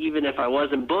 even if I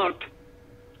wasn't booked.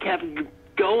 Kept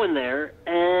going there,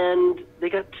 and they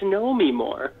got to know me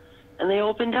more, and they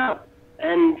opened up,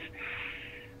 and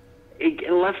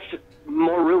it left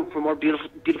more room for more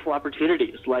beautiful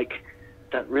opportunities, like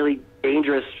that really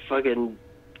dangerous fucking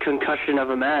concussion of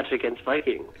a match against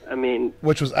Viking. I mean,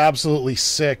 which was absolutely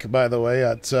sick, by the way,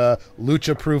 at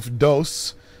Lucha Proof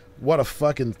Dos. What a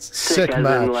fucking sick as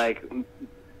match!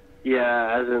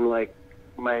 As in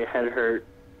my head hurt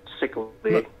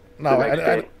sickly. No,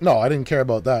 I didn't care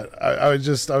about that. I was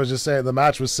just saying the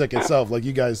match was sick itself. Like,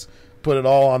 you guys put it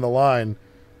all on the line,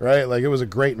 right? Like, it was a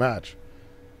great match.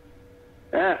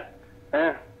 Yeah.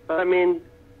 But I mean,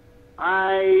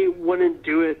 I wouldn't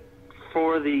do it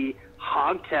for the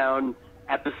Hogtown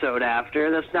episode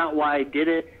after. That's not why I did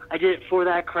it. I did it for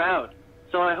that crowd.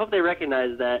 So I hope they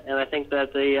recognize that, and I think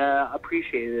that they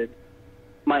appreciated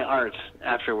my art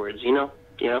afterwards, you know?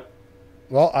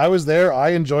 Well, I was there. I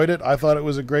enjoyed it. I thought it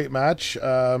was a great match.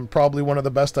 Probably one of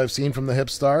the best I've seen from the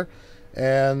Hipstar.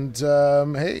 And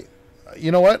hey,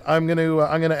 you know what? I'm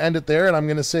gonna end it there, and I'm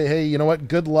gonna say, hey, you know what?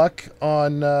 Good luck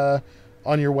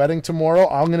on your wedding tomorrow.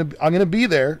 I'm gonna be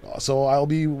there, so I'll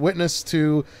be witness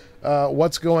to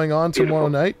what's going on tomorrow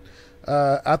night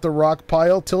at the Rock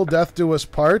Pile. Till Death Do Us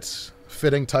Part,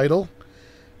 fitting title.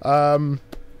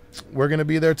 We're going to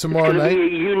be there tomorrow It's night. going to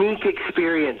be a unique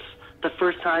experience. The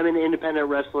first time in independent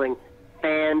wrestling,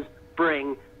 fans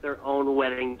bring their own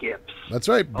wedding gifts. That's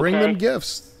right. Bring them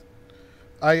gifts.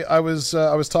 I was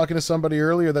talking to somebody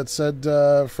earlier that said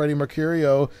Freddie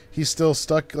Mercurio, he's still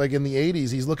stuck like in the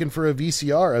 80s. He's looking for a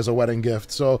VCR as a wedding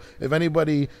gift. So if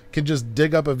anybody can just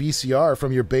dig up a VCR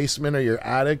from your basement or your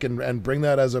attic and bring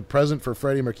that as a present for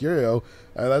Freddie Mercurio,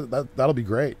 that'll be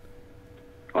great.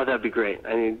 Oh, that'd be great.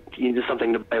 I mean, you need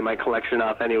something to buy my collection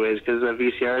off anyways, because a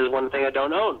VCR is one thing I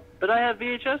don't own. But I have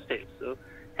VHS tapes, so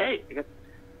hey, I got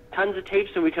tons of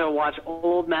tapes, and we can watch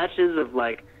old matches of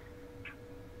like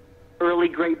early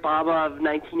Great Baba of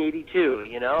 1982,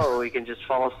 you know, or we can just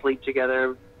fall asleep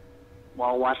together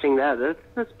while watching that.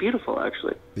 That's beautiful,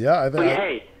 actually. Yeah, I think. But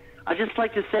hey, I'd just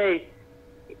like to say,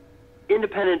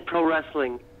 independent pro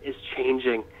wrestling is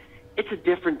changing. It's a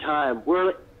different time.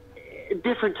 We're a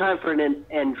different time for an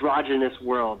androgynous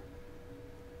world.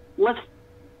 Let's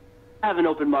have an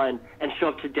open mind and show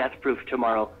up to Deathproof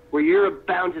tomorrow, where you're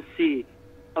bound to see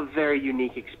a very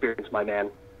unique experience, my man.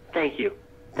 Thank you.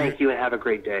 Thank you, and have a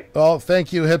great day. Well,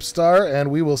 thank you, Hipstar,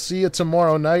 and we will see you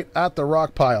tomorrow night at the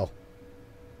Rock Pile.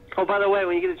 Oh, by the way,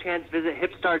 when you get a chance, visit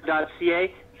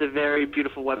hipstar.ca. It's a very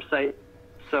beautiful website,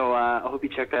 so I hope you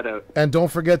check that out. And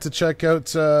don't forget to check out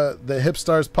the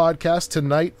Hipstars podcast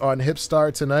tonight on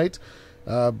Hipstar Tonight,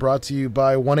 brought to you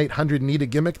by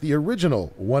 1-800-NEED-A-GIMMICK, the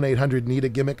original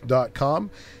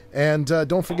 1-800-NEED-A-GIMMICK.com. And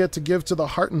don't forget to give to the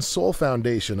Heart and Soul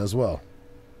Foundation as well.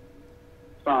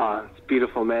 Oh, it's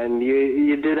beautiful, man.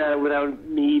 You did that without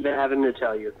me even having to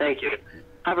tell you. Thank you.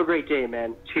 Have a great day,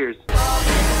 man. Cheers.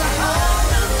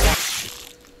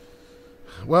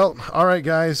 Well, all right,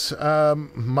 guys.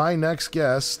 My next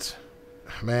guest,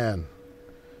 man,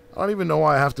 I don't even know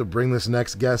why I have to bring this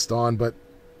next guest on, but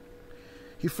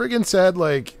he friggin' said,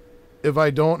 like, if I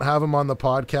don't have him on the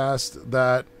podcast,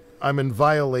 that I'm in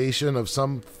violation of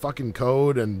some fucking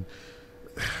code, and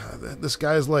this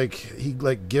guy's like, he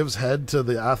like gives head to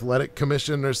the athletic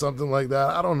commission or something like that.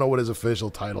 I don't know what his official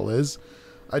title is.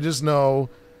 I just know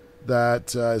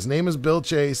that his name is Bill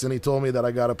Chase, and he told me that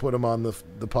I got to put him on the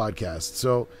podcast.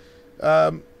 So,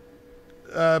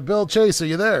 Bill Chase, are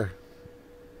you there?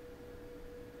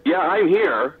 Yeah, I'm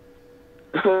here.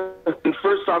 And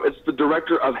first off, it's the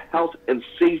Director of Health and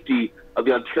Safety of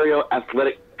the Ontario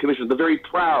Athletic Commission, the very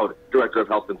proud Director of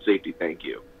Health and Safety. Thank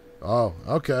you. Oh,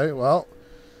 okay. Well,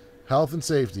 health and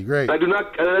safety, great. I do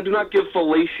not give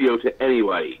fellatio to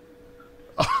anybody.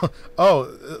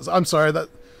 Oh, I'm sorry.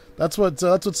 That's what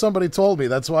somebody told me.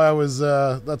 That's why I was.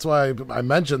 That's why I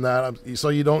mentioned that. So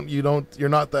you're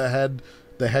not the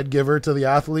head giver to the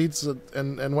athletes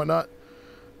and whatnot.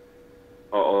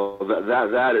 Oh,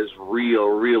 that is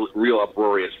real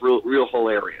uproarious, real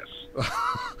hilarious.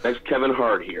 That's Kevin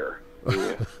Hart here.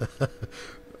 Yeah.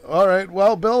 All right.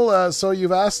 Well, Bill, so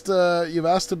you've asked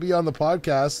to be on the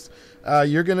podcast.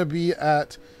 You're going to be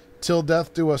at Till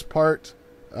Death Do Us Part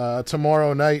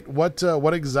tomorrow night.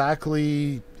 What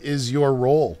exactly is your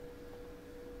role?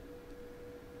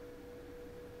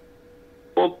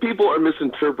 Well, people are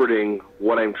misinterpreting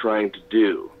what I'm trying to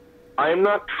do. I am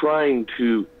not trying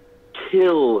to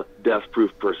kill Deathproof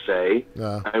per se.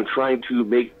 I'm trying to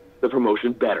make the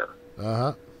promotion better.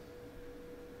 Uh-huh.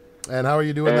 And how are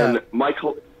you doing that?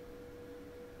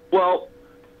 Well,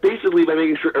 basically by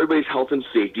making sure everybody's health and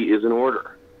safety is in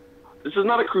order. This is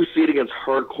not a crusade against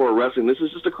hardcore wrestling. This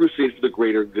is just a crusade for the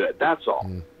greater good. That's all.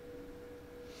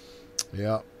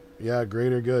 Yeah,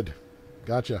 greater good.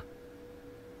 Gotcha.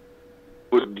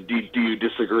 Do you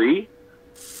disagree?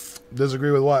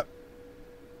 Disagree with what?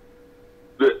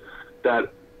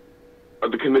 That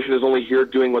the commission is only here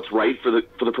doing what's right for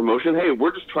the promotion. Hey,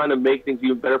 we're just trying to make things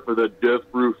even better for the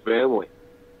Deathproof family.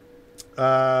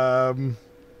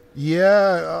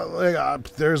 Yeah,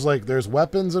 there's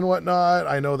weapons and whatnot.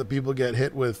 I know that people get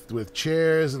hit with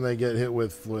chairs, and they get hit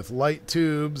with light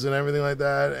tubes and everything like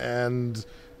that, and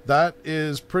that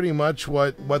is pretty much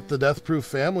what the Deathproof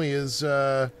family is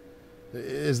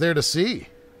there to see.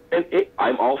 And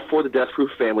I'm all for the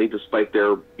Deathproof family, despite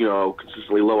their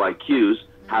consistently low IQs,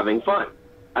 having fun.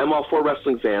 I'm all for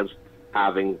wrestling fans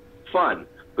having fun,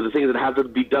 but the things that have to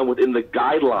be done within the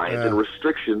guidelines and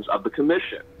restrictions of the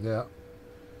commission. Yeah.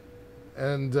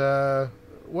 And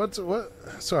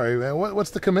sorry, man, what's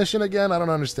the commission again? I don't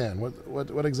understand.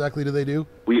 What exactly do they do?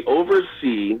 We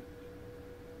oversee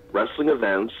wrestling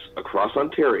events across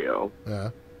Ontario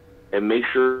and make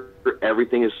sure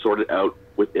everything is sorted out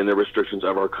within the restrictions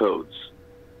of our codes.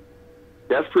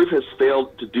 Deathproof has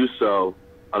failed to do so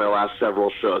on our last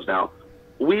several shows. Now,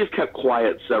 we have kept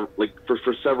quiet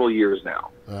for several years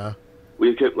now.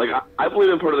 I've only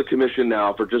been part of the commission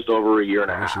now for just over a year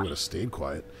and a I wish half. you would have stayed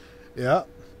quiet. Yeah.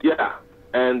 Yeah,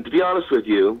 and to be honest with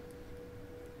you,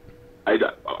 I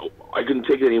couldn't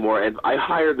take it anymore, and I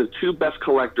hired the two best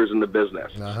collectors in the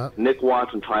business, Nick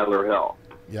Watts and Tyler Hill.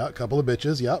 Yeah, a couple of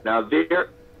bitches, yep. Now,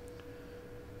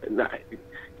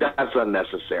 that's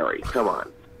unnecessary. Come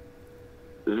on.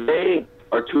 They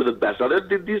are two of the best. Now,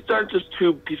 these aren't just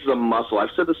two pieces of muscle.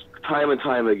 I've said this time and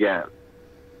time again,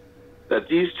 that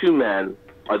these two men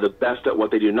are the best at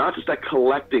what they do, not just at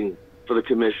collecting for the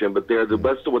commission, but they're the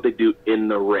best at what they do in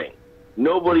the ring.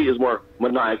 Nobody is more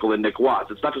maniacal than Nick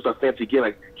Watts. It's not just a fancy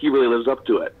gimmick. He really lives up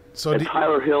to it. So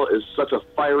Tyler Hill is such a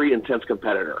fiery, intense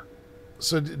competitor.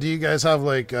 So do you guys have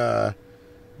like a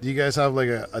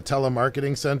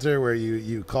telemarketing center where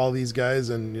you call these guys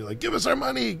and you're like, give us our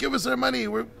money,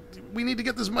 we need to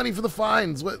get this money for the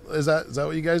fines? What is that? Is that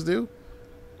what you guys do?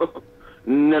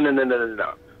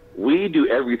 No. We do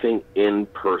everything in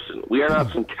person. We are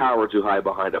not some cowards who hide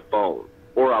behind a phone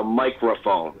or a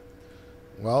microphone.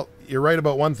 Well, you're right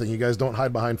about one thing. You guys don't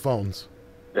hide behind phones.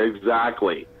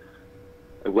 Exactly.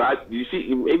 Well, you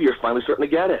see, maybe you're finally starting to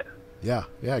get it. Yeah,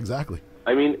 exactly.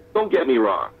 I mean, don't get me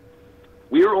wrong.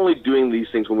 We are only doing these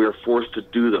things when we are forced to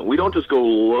do them. We don't just go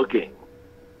looking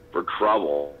for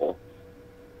trouble.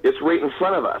 It's right in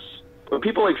front of us. When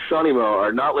people like Shawnee Mo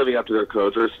are not living up to their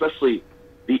codes, or especially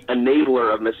the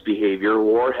enabler of misbehavior,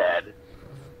 Warhead,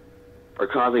 are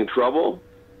causing trouble,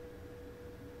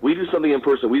 we do something in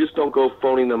person. We just don't go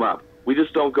phoning them up. We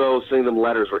just don't go sending them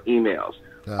letters or emails.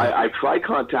 I've tried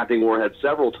contacting Warhead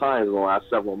several times in the last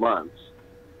several months.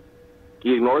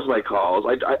 He ignores my calls.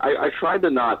 I tried to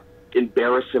not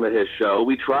embarrass him at his show.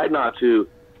 We tried not to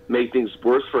make things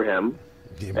worse for him.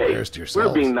 You embarrassed yourself. We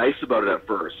were being nice about it at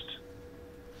first.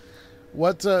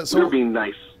 What? We were being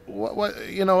nice.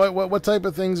 What type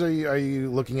of things are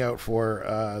you looking out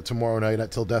for tomorrow night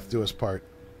at Till Death Do Us Part?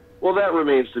 Well, that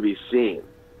remains to be seen.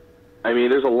 I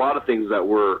mean, there's a lot of things that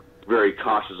we're very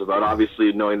cautious about.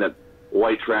 Obviously, knowing that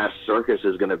White Trash Circus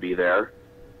is going to be there.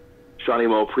 Shawnee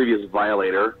Mo, previous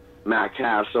Violator. Matt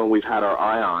Cass, someone we've had our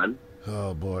eye on.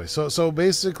 Oh boy! So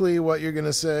basically, what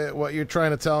you're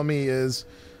trying to tell me is,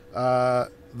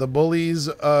 the bullies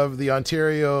of the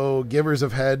Ontario Givers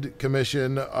of Head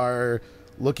Commission are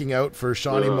looking out for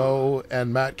Shawnee Mo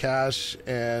and Matt Cash,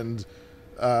 and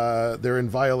they're in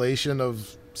violation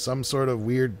of some sort of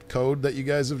weird code that you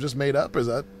guys have just made up. Is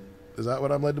that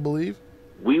what I'm led to believe?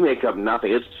 We make up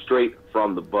nothing. It's straight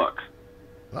from the book.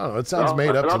 Oh, it sounds made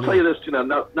up. And I'll tell you this too.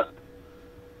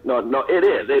 No, it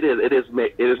is. It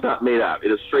is not made up.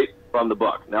 It is straight from the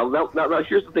book. Now,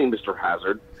 here's the thing, Mr.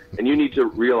 Hazzard, and you need to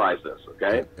realize this,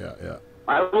 okay? Yeah.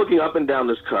 I'm looking up and down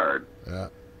this card, and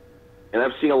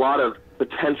I'm seeing a lot of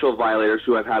potential violators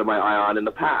who I've had my eye on in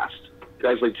the past.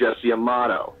 Guys like Jesse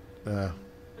Amato.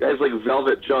 Guys like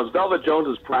Velvet Jones. Velvet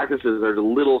Jones's practices are a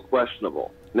little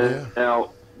questionable.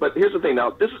 Now, but here's the thing. Now,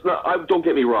 this is not. Don't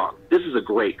get me wrong. This is a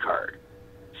great card,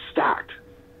 stacked,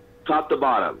 top to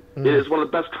bottom. It is one of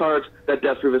the best cards that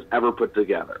Deathproof has ever put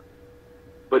together.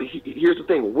 But here's the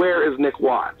thing. Where is Nick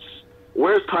Watts?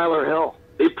 Where's Tyler Hill?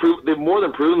 They've more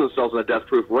than proven themselves in a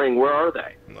Deathproof ring. Where are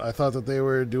they? I thought that they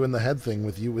were doing the head thing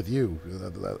with you.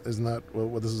 Isn't that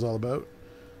what this is all about?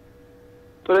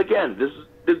 But again,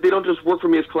 they don't just work for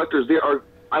me as collectors.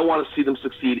 I want to see them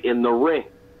succeed in the ring.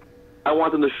 I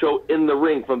want them to show in the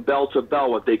ring from bell to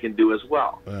bell what they can do as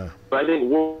well. But I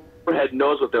think Warhead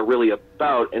knows what they're really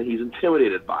about, and he's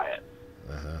intimidated by it.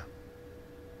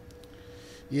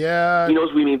 Yeah, he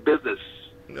knows we mean business.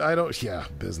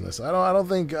 Business. I don't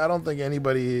think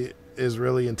anybody is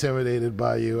really intimidated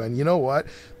by you. And you know what?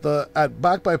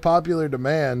 Back by popular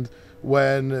demand,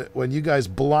 when you guys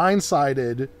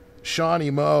blindsided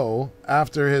Shawnee Mo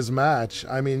after his match,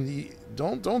 I mean,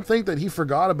 don't think that he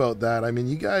forgot about that. I mean,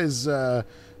 you guys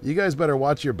better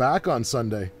watch your back on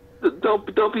Sunday.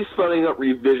 Don't be spouting up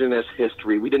revisionist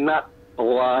history. We did not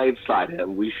blindside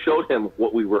him. We showed him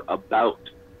what we were about.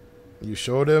 You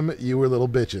showed him you were little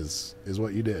bitches, is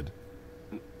what you did.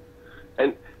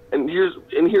 And here's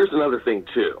another thing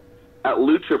too. At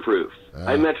Lucha Proof,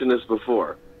 I mentioned this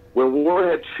before. When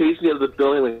Warhead chased me out of the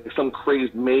building like some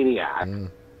crazed maniac,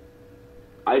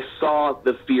 I saw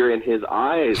the fear in his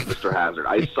eyes, Mr. Hazzard.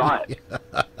 I saw it.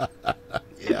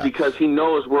 It's because he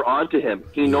knows we're onto him.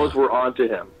 He knows we're onto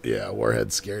him. Yeah,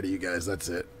 Warhead's scared of you guys. That's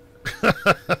it.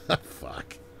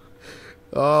 Fuck.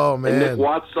 Oh, man. And Nick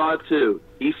Watts saw it, too.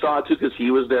 He saw it, too, because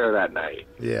he was there that night.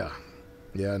 Yeah,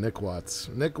 Nick Watts.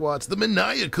 Nick Watts, the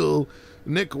maniacal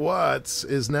Nick Watts,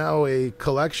 is now a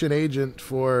collection agent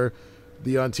for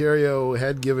the Ontario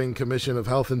Head Giving Commission of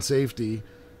Health and Safety.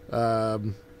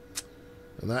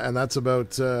 And that's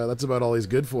about all he's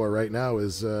good for right now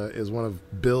is one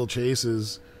of Bill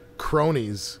Chase's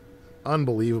cronies.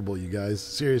 Unbelievable, you guys.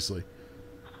 Seriously.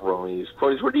 Cronies.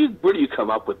 Where do you come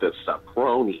up with this stuff?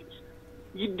 Cronies.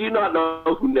 You do not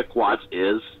know who Nick Watts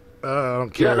is. I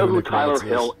don't care. You don't know who Nick Tyler Watts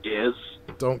Hill is.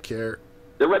 Don't care.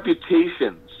 Their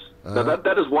reputations. Now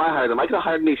that is why I hired them. I could have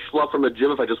hired any schlub from the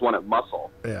gym if I just wanted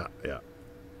muscle. Yeah.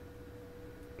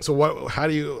 So what? How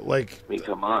do you like? I mean,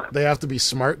 come on. They have to be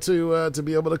smart to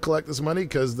be able to collect this money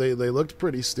because they looked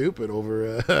pretty stupid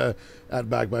over at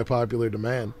Back by Popular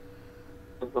Demand.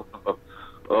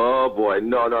 Oh boy,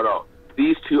 no.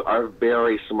 These two are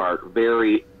very smart,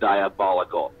 very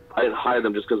diabolical. I didn't hire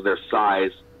them just because of their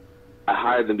size. I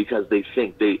hired them because they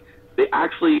think they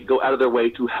actually go out of their way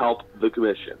to help the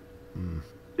commission.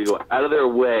 They go out of their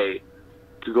way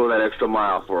to go that extra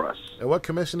mile for us. And what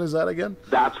commission is that again?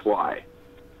 That's why.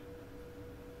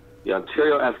 The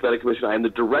Ontario Athletic Commission. I am the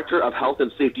Director of Health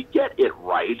and Safety. Get it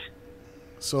right.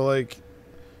 So, like,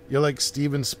 you're like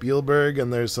Steven Spielberg,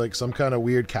 and there's like some kind of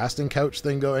weird casting couch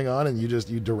thing going on, and you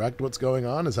direct what's going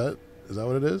on. Is that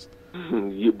what it is?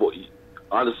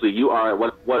 Honestly, you are.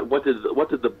 What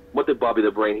did Bobby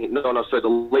the Brain? No, sorry. The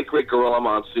late great Gorilla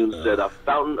Monsoon said a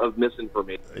fountain of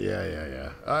misinformation.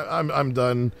 Yeah. I'm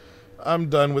done. I'm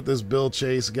done with this Bill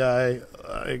Chase guy.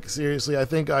 Like, seriously, I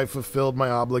think I fulfilled my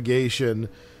obligation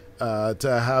to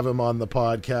have him on the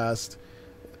podcast.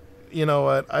 You know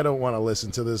what? I don't want to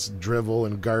listen to this drivel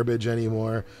and garbage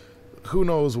anymore. Who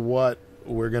knows what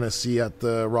we're going to see at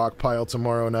the Rock Pile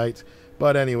tomorrow night.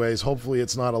 But anyways, hopefully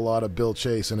it's not a lot of Bill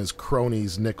Chase and his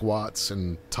cronies Nick Watts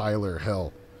and Tyler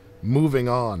Hill. Moving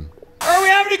on. Are we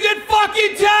having a good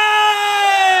fucking time?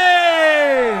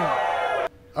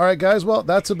 All right, guys. Well,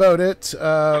 that's about it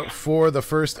for the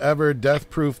first ever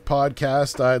Deathproof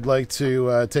podcast. I'd like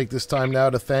to take this time now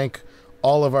to thank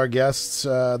all of our guests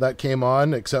that came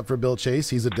on, except for Bill Chase.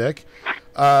 He's a dick.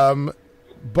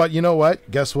 But you know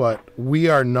what? Guess what? We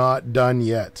are not done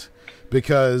yet,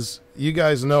 because you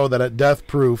guys know that at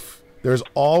Deathproof, there's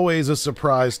always a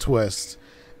surprise twist.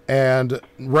 And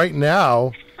right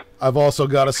now, I've also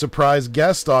got a surprise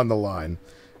guest on the line.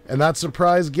 And that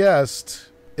surprise guest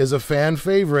is a fan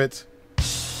favorite.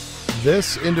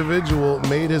 This individual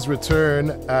made his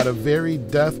return at a very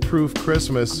Deathproof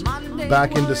Christmas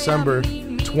back in December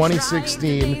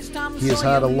 2016. He has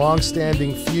had a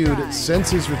long-standing feud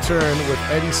since his return with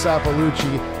Eddie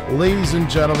Sapalucci. Ladies and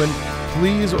gentlemen,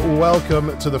 please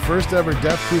welcome to the first ever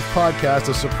Deathproof podcast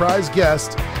a surprise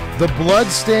guest, the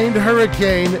blood-stained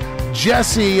hurricane,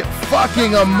 Jesse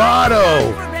fucking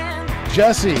Amato.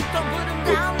 Jesse,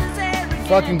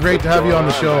 fucking great to have you on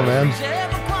the show, man.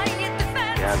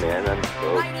 Yeah, man, I'm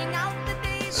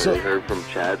stoked. I heard from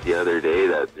Chad the other day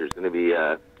that there's going to be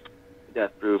a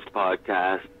Deathproof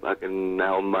podcast fucking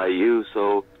helmed by you,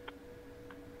 so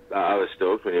I was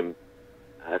stoked when you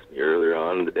asked me earlier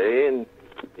on in the day, and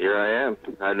here I am.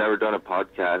 I've never done a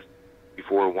podcast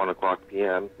before 1 o'clock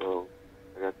p.m., so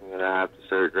I guess I'm going to have to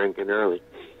start drinking early.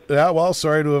 Yeah, well,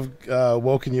 sorry to have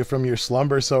woken you from your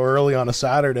slumber so early on a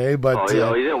Saturday, but... Oh,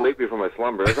 yeah, you didn't wake me from my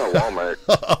slumber. I was at Walmart.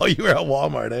 Oh, you were at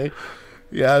Walmart, eh?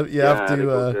 Yeah, you have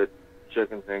to... get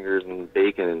chicken fingers and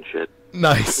bacon and shit.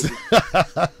 Nice.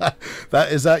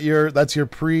 That's your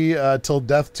pre till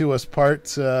death to us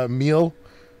part meal?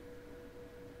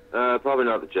 Probably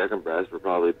not the chicken breast, but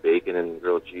probably bacon and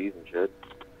grilled cheese and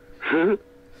shit.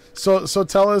 So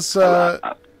tell us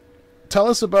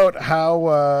about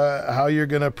how you're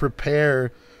gonna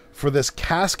prepare for this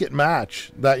casket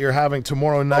match that you're having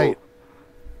tomorrow night.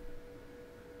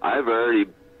 I've already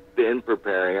been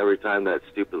preparing. Every time that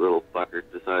stupid little fucker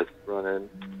decides to run in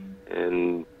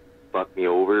and fuck me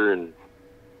over and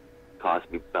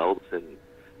cost me belts and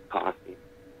cost me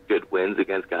good wins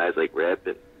against guys like Rip.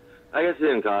 And I guess it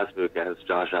didn't cost me against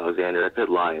Josh Alexander. I could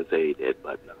lie and say he did,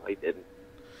 but no, he didn't.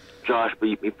 Josh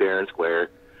beat me fair and square,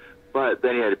 but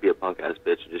then he had to be a punk-ass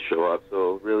bitch and just show up.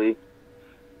 So really,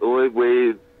 the only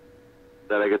way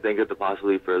that I could think of to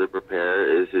possibly further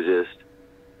prepare is to just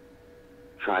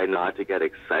try not to get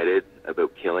excited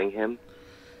about killing him.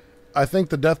 I think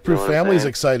the Deathproof family's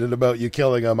excited about you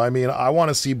killing him. I mean, I want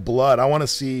to see blood. I want to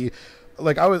see,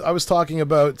 like, I was talking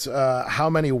about how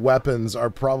many weapons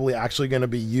are probably actually going to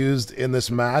be used in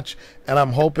this match, and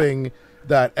I'm hoping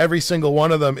that every single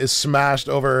one of them is smashed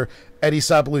over Eddie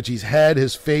Sapalucci's head,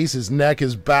 his face, his neck,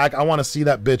 his back. I want to see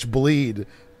that bitch bleed.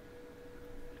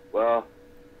 Well,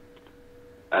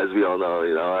 as we all know,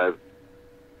 I've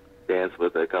danced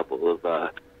with a couple of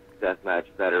deathmatch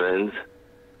veterans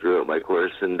throughout my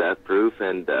course in Deathproof,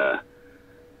 and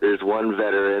there's one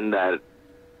veteran that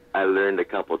I learned a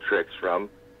couple tricks from,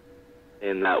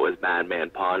 and that was Madman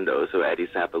Pondo. So Eddie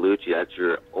Sapalucci, that's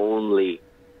your only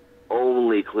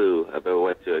clue about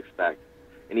what to expect.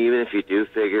 And even if you do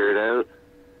figure it out,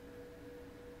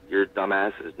 your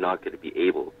dumbass is not going to be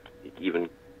able to even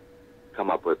come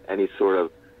up with any sort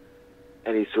of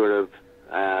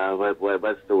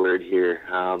what's the word here?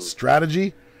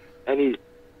 Strategy? Any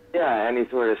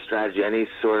sort of strategy, any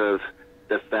sort of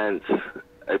defense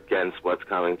against what's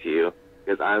coming to you.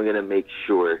 Because I'm going to make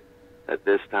sure that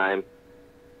this time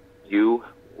you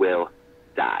will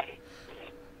die.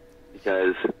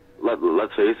 Because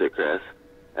let's face it, Chris,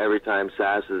 every time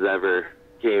Sass has ever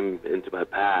came into my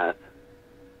path,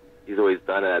 he's always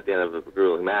done it at the end of a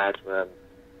grueling match when I'm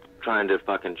trying to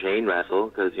fucking chain wrestle,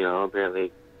 because, you know,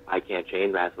 apparently I can't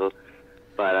chain wrestle,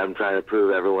 but I'm trying to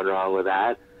prove everyone wrong with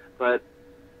that. But,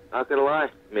 not gonna lie,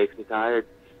 it makes me tired.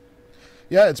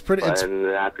 Yeah, it's pretty... And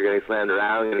after getting slammed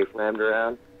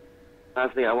around,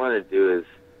 last thing I want to do is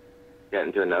get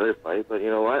into another fight, but you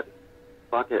know what?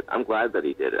 Fuck it. I'm glad that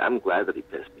he did it. I'm glad that he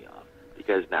pissed me off.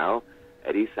 Because now,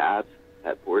 Eddie Saps,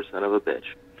 that poor son of a bitch,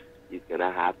 he's going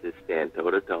to have to stand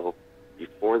toe-to-toe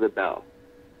before the bell.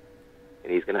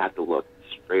 And he's going to have to look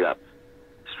straight up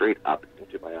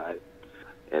into my eyes.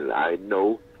 And I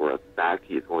know for a fact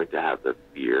he's going to have the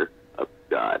fear of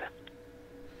God.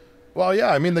 Well, yeah,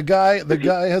 I mean, the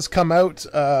guy has come out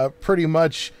pretty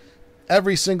much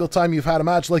every single time you've had a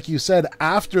match. Like you said,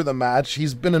 after the match,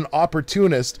 he's been an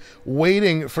opportunist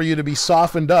waiting for you to be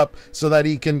softened up so that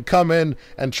he can come in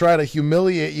and try to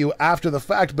humiliate you after the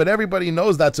fact. But everybody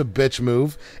knows that's a bitch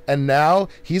move. And now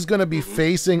he's going to be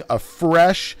facing a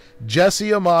fresh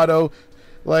Jesse Amato.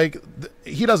 Like,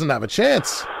 he doesn't have a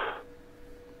chance.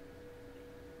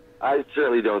 I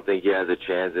certainly don't think he has a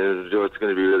chance. And what's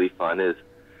going to be really fun is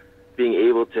being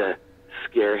able to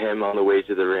scare him on the way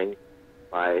to the ring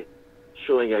by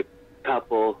showing a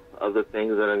couple of the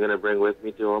things that I'm going to bring with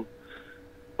me to him.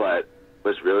 But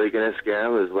what's really going to scare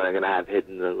him is what I'm going to have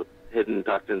hidden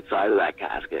tucked inside of that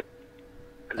casket.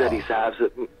 Because Eddie Saps,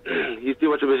 he's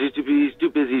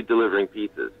too busy delivering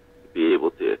pizzas to be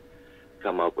able to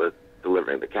come up with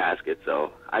delivering the casket.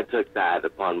 So I took that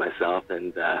upon myself,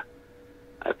 and I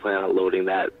plan on loading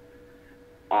that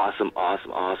awesome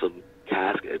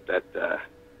casket that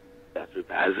Deathproof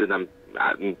has. And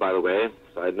by the way,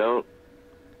 side note,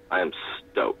 I am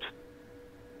stoked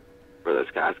for this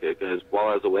casket, because while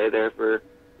I was away there for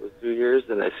those 2 years,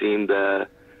 and I seen the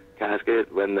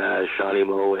casket when Shawnee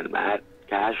Moe and Matt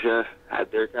Cash had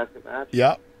their casket match.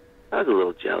 Yeah. I was a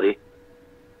little jelly,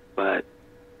 but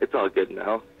it's all good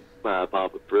now.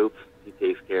 Papa Proof, he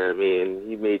takes care of me, and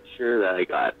he made sure that I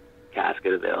got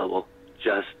casket available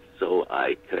just so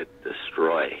I could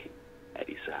destroy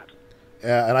Eddie Saps.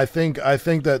 Yeah, and I think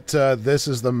that this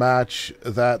is the match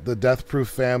that the Deathproof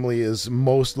family is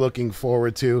most looking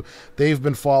forward to. They've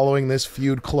been following this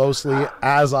feud closely,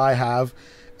 as I have,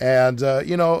 and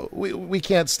you know, we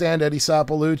can't stand Eddie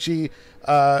Sapalucci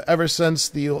ever since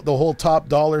the whole Top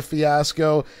Dollar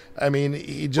fiasco. I mean,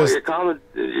 he just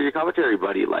your commentary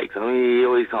buddy likes him. He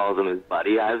always calls him his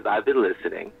buddy. I've been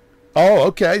listening. Oh,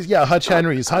 okay, yeah, Hutch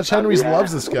Henry's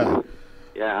loves this guy.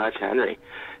 Yeah, Hutch Henry.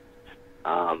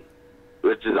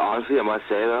 Which is honestly, I must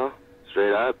say though,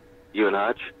 straight up, you and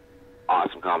Hutch,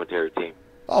 awesome commentary team.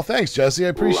 Oh, thanks, Jesse. I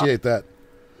appreciate that.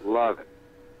 Love it.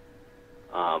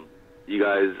 You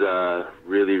guys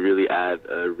really add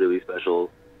a really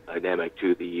special dynamic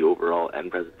to the overall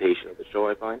end presentation of the show,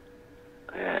 I find.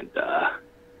 And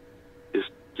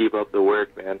just keep up the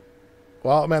work, man.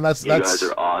 Well, man, you guys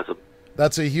are awesome.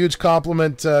 That's a huge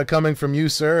compliment coming from you,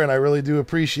 sir, and I really do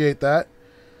appreciate that.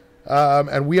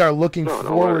 And we are looking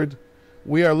forward.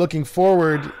 We are looking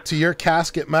forward to your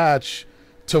casket match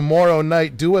tomorrow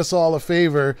night. Do us all a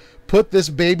favor. Put this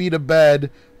baby to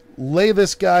bed. Lay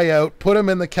this guy out. Put him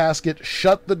in the casket.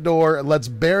 Shut the door. And let's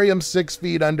bury him 6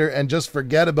 feet under and just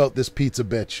forget about this pizza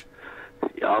bitch.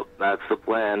 Yup, that's the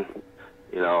plan.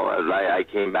 You know, I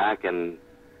came back and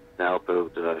to help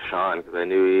out Sean, because I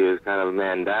knew he was kind of a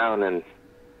man down, and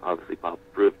obviously Papa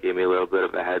Proof gave me a little bit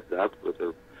of a heads up with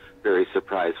a very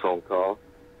surprise phone call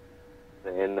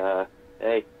saying,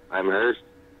 hey, I'm hurt.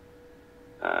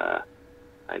 I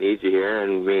need you here.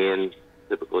 And me, in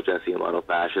typical Jesse Amato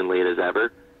fashion, late as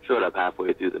ever, showed up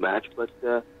halfway through the match. But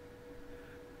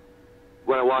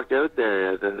when I walked out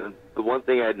there, the one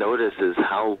thing I'd noticed is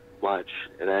how much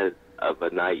of a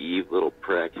naive little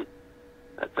prick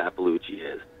that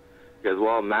Sapalucci is. Because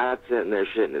while Matt's sitting there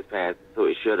shitting his pants, so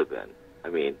he should have been. I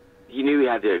mean, he knew he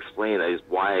had to explain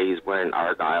why he's wearing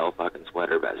Argyle fucking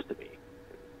sweater vest to me.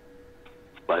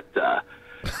 But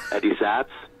Eddie Saps,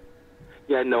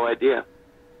 he had no idea.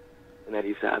 And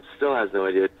Eddie Sapp still has no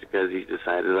idea because he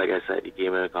decided, like I said, he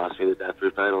came in and cost me the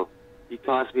Deathproof title. He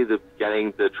cost me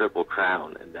getting the Triple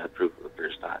Crown in Deathproof for the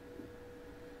first time.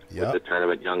 Yeah. With the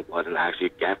tournament Youngblood and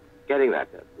actually getting that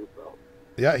Deathproof belt.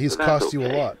 Yeah, he's So cost you a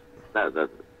okay. lot. That's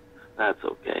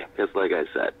okay. Because, like I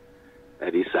said,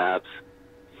 Eddie Sapp's,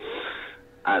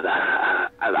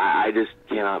 I just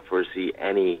cannot foresee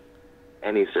any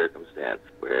circumstance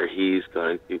where he's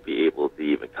going to be able to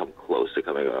even come close to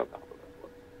coming on top of this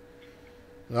one.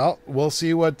 Well, we'll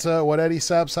see what Eddie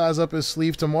Saps has up his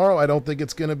sleeve tomorrow. I don't think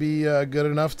it's going to be good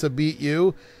enough to beat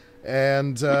you.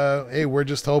 And, hey, we're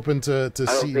just hoping to see... I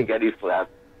don't think Eddie Sapp...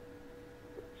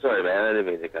 Sorry, man, I didn't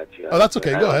mean to cut you off. Oh, that's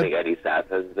okay. Go ahead. I don't think Eddie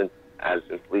Sapp has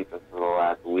been sleeping for the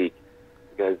last week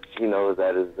because he knows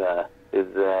that his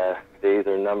days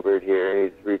are numbered here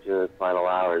and he's reaching his final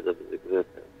hours of his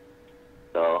existence.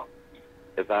 So,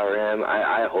 if I were him,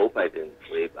 I hope I didn't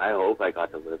sleep. I hope I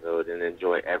got to live out and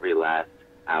enjoy every last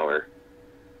hour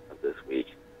of this week.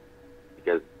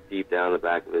 Because deep down in the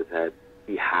back of his head,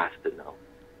 he has to know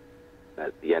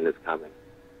that the end is coming.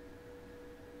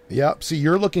 Yep. See,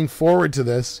 you're looking forward to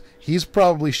this. He's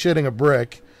probably shitting a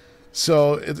brick.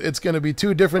 So it's going to be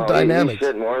two different dynamics. He's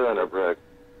shit more than a brick.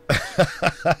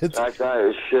 That guy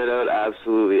is shit out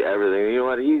absolutely everything. You know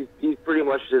what? He pretty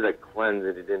much did a cleanse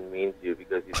that he didn't mean to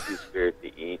because he's too scared to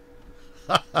eat.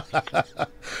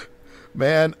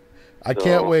 Man, I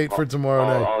can't wait for tomorrow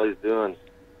night. All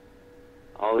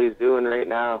he's doing right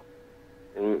now,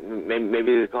 and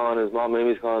maybe he's calling his mom.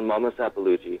 Maybe he's calling Mama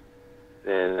Sappalucci,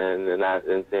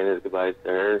 and saying his goodbyes to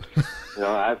her. You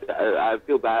know, I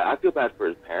feel bad. I feel bad for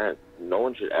his parents. No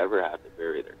one should ever have to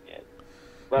bury their kid.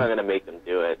 I'm not gonna make them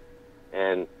do it.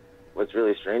 And what's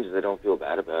really strange is I don't feel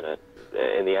bad about it.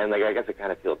 In the end, like I guess I kind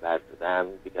of feel bad for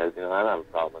them because I don't have a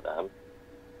problem with them.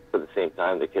 But at the same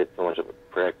time, the kid's so much of a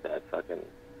prick that fucking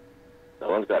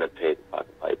someone's got to pay the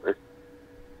fucking piper.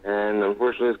 And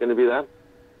unfortunately, it's going to be them.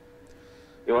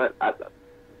 You know what?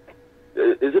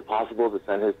 Is it possible to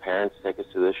send his parents tickets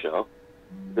to this show?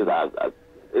 Because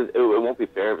it won't be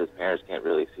fair if his parents can't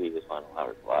really see his final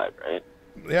hours live, right?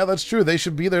 Yeah, that's true. They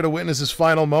should be there to witness his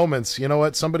final moments. You know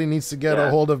what? Somebody needs to get a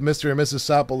hold of Mr. and Mrs.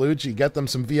 Sappalucci, get them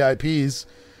some VIPs,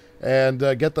 and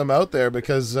get them out there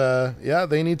because,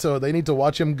 they need to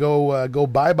watch him go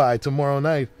bye-bye tomorrow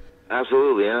night.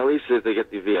 Absolutely, and at least if they get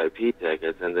the VIP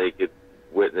tickets, and they could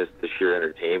witness the sheer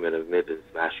entertainment of midgets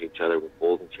smashing each other with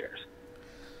folding chairs.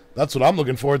 That's what I'm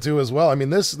looking forward to as well. I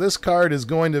mean, this card is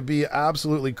going to be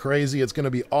absolutely crazy. It's going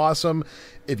to be awesome.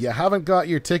 If you haven't got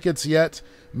your tickets yet,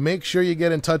 make sure you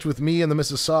get in touch with me in the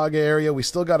Mississauga area. We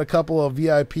still got a couple of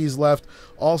VIPs left.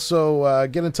 Also,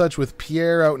 get in touch with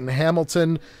Pierre out in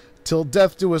Hamilton. Till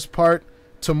death do us part.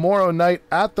 Tomorrow night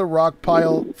at the Rock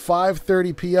Pile,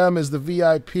 5:30 p.m. is the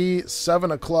VIP, 7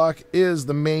 o'clock is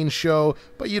the main show,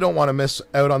 but you don't want to miss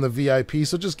out on the VIP,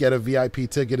 so just get a VIP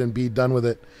ticket and be done with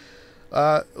it.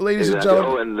 Ladies and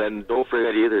gentlemen. Oh, and then don't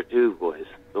forget either, too, boys.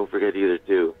 Don't forget either,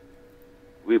 too.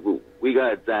 We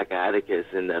got Zakk Atticus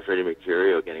and Freddie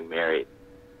Mercurio getting married.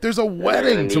 There's a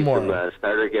wedding tomorrow. Some,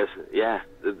 starter gifts. Yeah,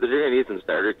 they're going to need some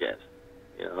starter gifts.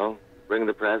 You know, bring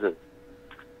the presents.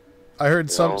 I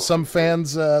heard some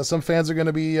fans are going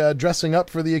to be dressing up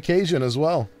for the occasion as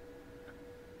well.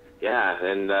 Yeah,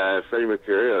 and Freddie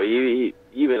Mercurio, he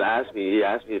even asked me. He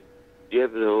asked me, "Do you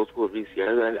have an old school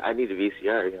VCR? I need a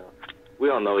VCR." You know, we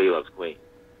all know he loves Queen.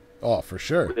 Oh, for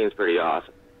sure. Queen's pretty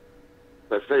awesome.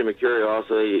 But Freddie Mercurio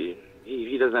also, he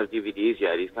doesn't have DVDs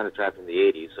yet. He's kind of trapped in the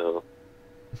 '80s. So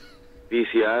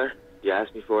VCR, you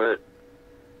asked me for it.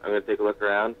 I'm gonna take a look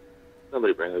around.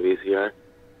 Somebody bring a VCR,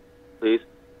 please.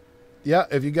 Yeah,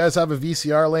 if you guys have a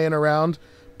VCR laying around,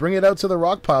 bring it out to the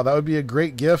Rock Pile. That would be a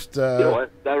great gift. You know what?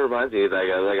 That reminds me,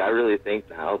 I really think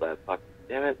now that,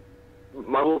 damn it,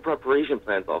 my whole preparation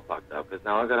plan's all fucked up, because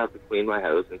now I'm going to have to clean my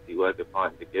house and see what I can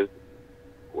find to give to these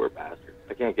poor bastards.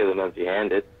 I can't give them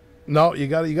empty-handed. No, you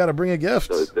got to bring a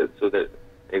gift.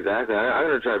 Exactly. I'm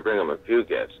going to try to bring them a few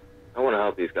gifts. I want to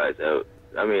help these guys out.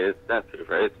 I mean, it's Deathproof,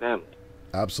 right? It's family.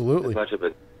 Absolutely. As much of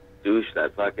a douche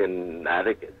that fucking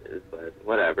Atticus is, but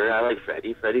whatever. I like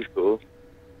Freddie. Freddie's cool.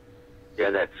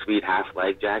 Yeah, that sweet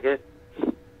half-leg jacket.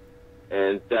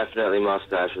 And definitely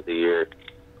mustache of the year.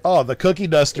 Oh, the cookie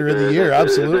duster of the year,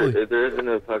 absolutely. If there isn't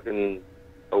a fucking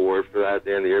award for that at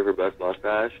the end of the year for best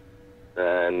mustache,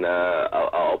 then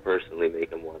I'll personally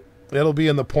make him one. It'll be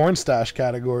in the porn stash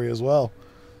category as well.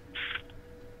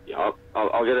 Yeah,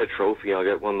 I'll get a trophy. I'll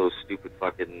get one of those stupid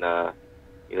fucking...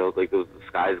 like those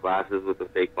disguise glasses with the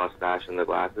fake mustache and the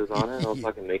glasses on it. I'll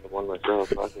fucking make one myself.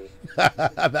 Fucking.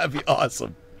 That'd be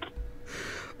awesome.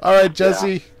 All right,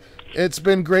 Jesse. Yeah. It's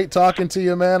been great talking to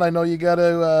you, man. I know you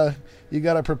gotta You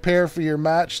got to prepare for your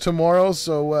match tomorrow,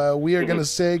 so we are going to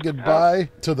say goodbye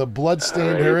to the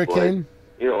bloodstained hurricane. Boy.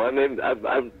 You know,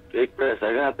 I'm hey, Chris,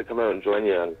 I'm going to have to come out and join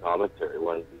you on commentary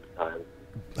one of these times.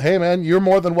 Hey, man, you're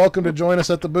more than welcome to join us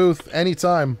at the booth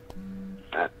anytime.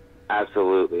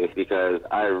 Absolutely, because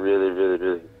I really, really,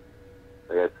 really,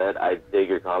 like I said, I dig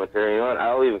your commentary. You know what?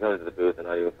 I'll even come to the booth and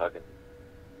not even fucking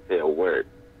say a word.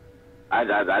 I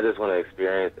just want to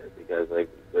experience it because, like,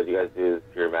 what you guys do is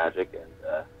pure magic,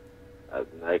 and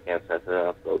I can't stress it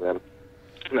enough. So, man,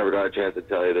 I never got a chance to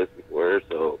tell you this before,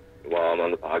 so while I'm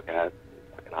on the podcast,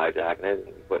 I'm fucking hijacking it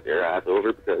and putting your ass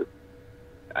over because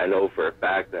I know for a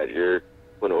fact that you're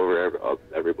putting over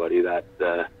everybody that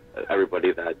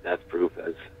Deathproof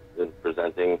has been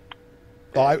presenting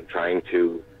and trying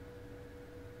to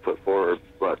put forward,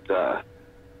 but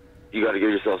you got to give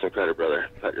yourself some credit, brother.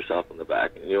 Pat yourself on the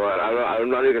back. And you know what? I'm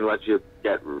not even gonna let you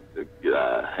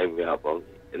hang me up on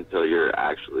until you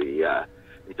actually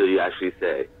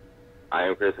say, "I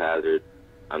am Chris Hazzard.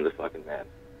 I'm the fucking man."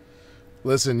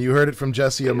 Listen, you heard it from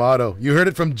Jesse Amato. You heard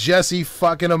it from Jesse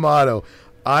fucking Amato.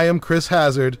 I am Chris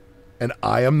Hazzard, and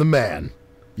I am the man.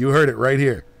 You heard it right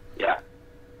here. Yeah.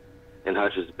 And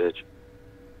Hutch is a bitch.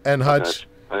 And Hutch.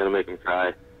 I'm gonna make him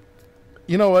cry.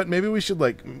 You know what? Maybe we should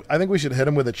I think we should hit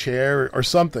him with a chair or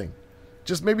something.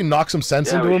 Just maybe knock some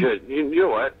sense into him. Should. You know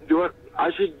what?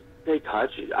 I should take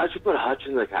Hutch. I should put Hutch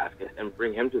in the casket and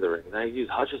bring him to the ring. And I use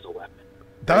Hutch as a weapon.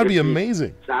 That would be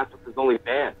amazing. That's his only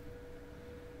fan.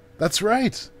 That's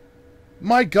right.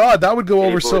 My God, that would go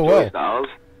over so well.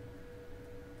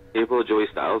 People Joey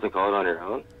Styles and call it on your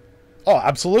own? Oh,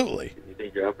 absolutely. You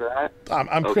think you're up for that? I'm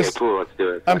okay, Chris. Cool, let's do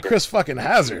it. I'm Chris fucking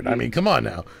Hazzard. I mean, come on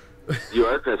now. You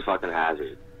are Chris fucking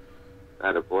Hazzard.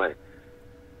 Atta boy.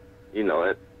 You know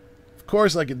it. Of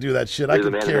course I could do that shit. I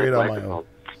could carry it on my own.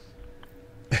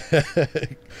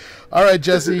 All right,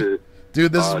 Jesse.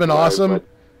 Dude, this has been awesome.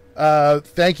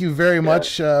 Thank you very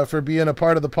much for being a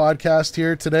part of the podcast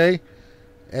here today.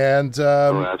 And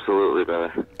absolutely,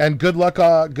 brother. And good luck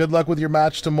with your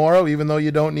match tomorrow, even though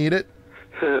you don't need it.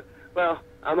 Well,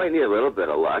 I might need a little bit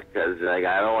of luck because I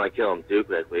don't want to kill him too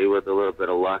quickly. With a little bit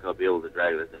of luck, I'll be able to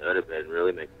drag this out a bit and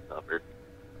really make him suffer.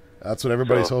 That's what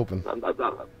everybody's hoping. I'll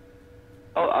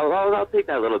take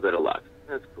that little bit of luck.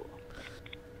 That's cool.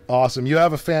 Awesome. You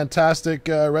have a fantastic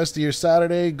rest of your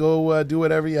Saturday. Go do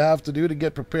whatever you have to do to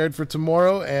get prepared for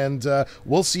tomorrow, and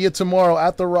we'll see you tomorrow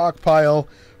at the Rock Pile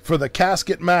for the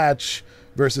casket match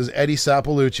versus Eddie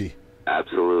Sapolucci.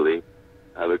 Absolutely.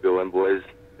 Have a good one, boys.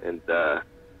 And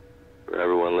for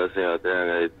everyone listening out there, I'm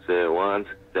going to say it once.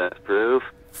 Deathproof.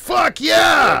 Fuck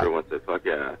yeah! Everyone say fuck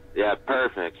yeah. Yeah,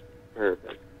 perfect.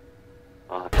 Perfect.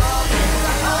 Awesome.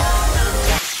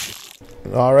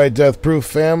 All right, Deathproof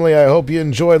family. I hope you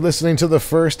enjoyed listening to the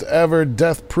first ever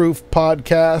Deathproof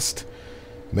podcast.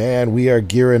 Man, we are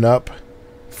gearing up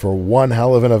for one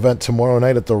hell of an event tomorrow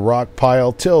night at the Rock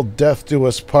Pile, till death do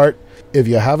us part. If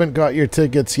you haven't got your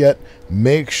tickets yet,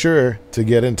 make sure to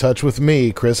get in touch with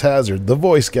me, Chris Hazzard, the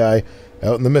voice guy,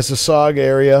 out in the Mississauga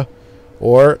area.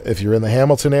 Or if you're in the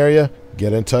Hamilton area,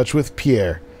 get in touch with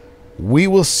Pierre. We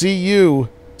will see you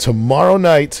tomorrow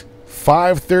night,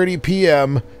 5:30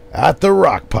 p.m. at the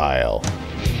Rock Pile.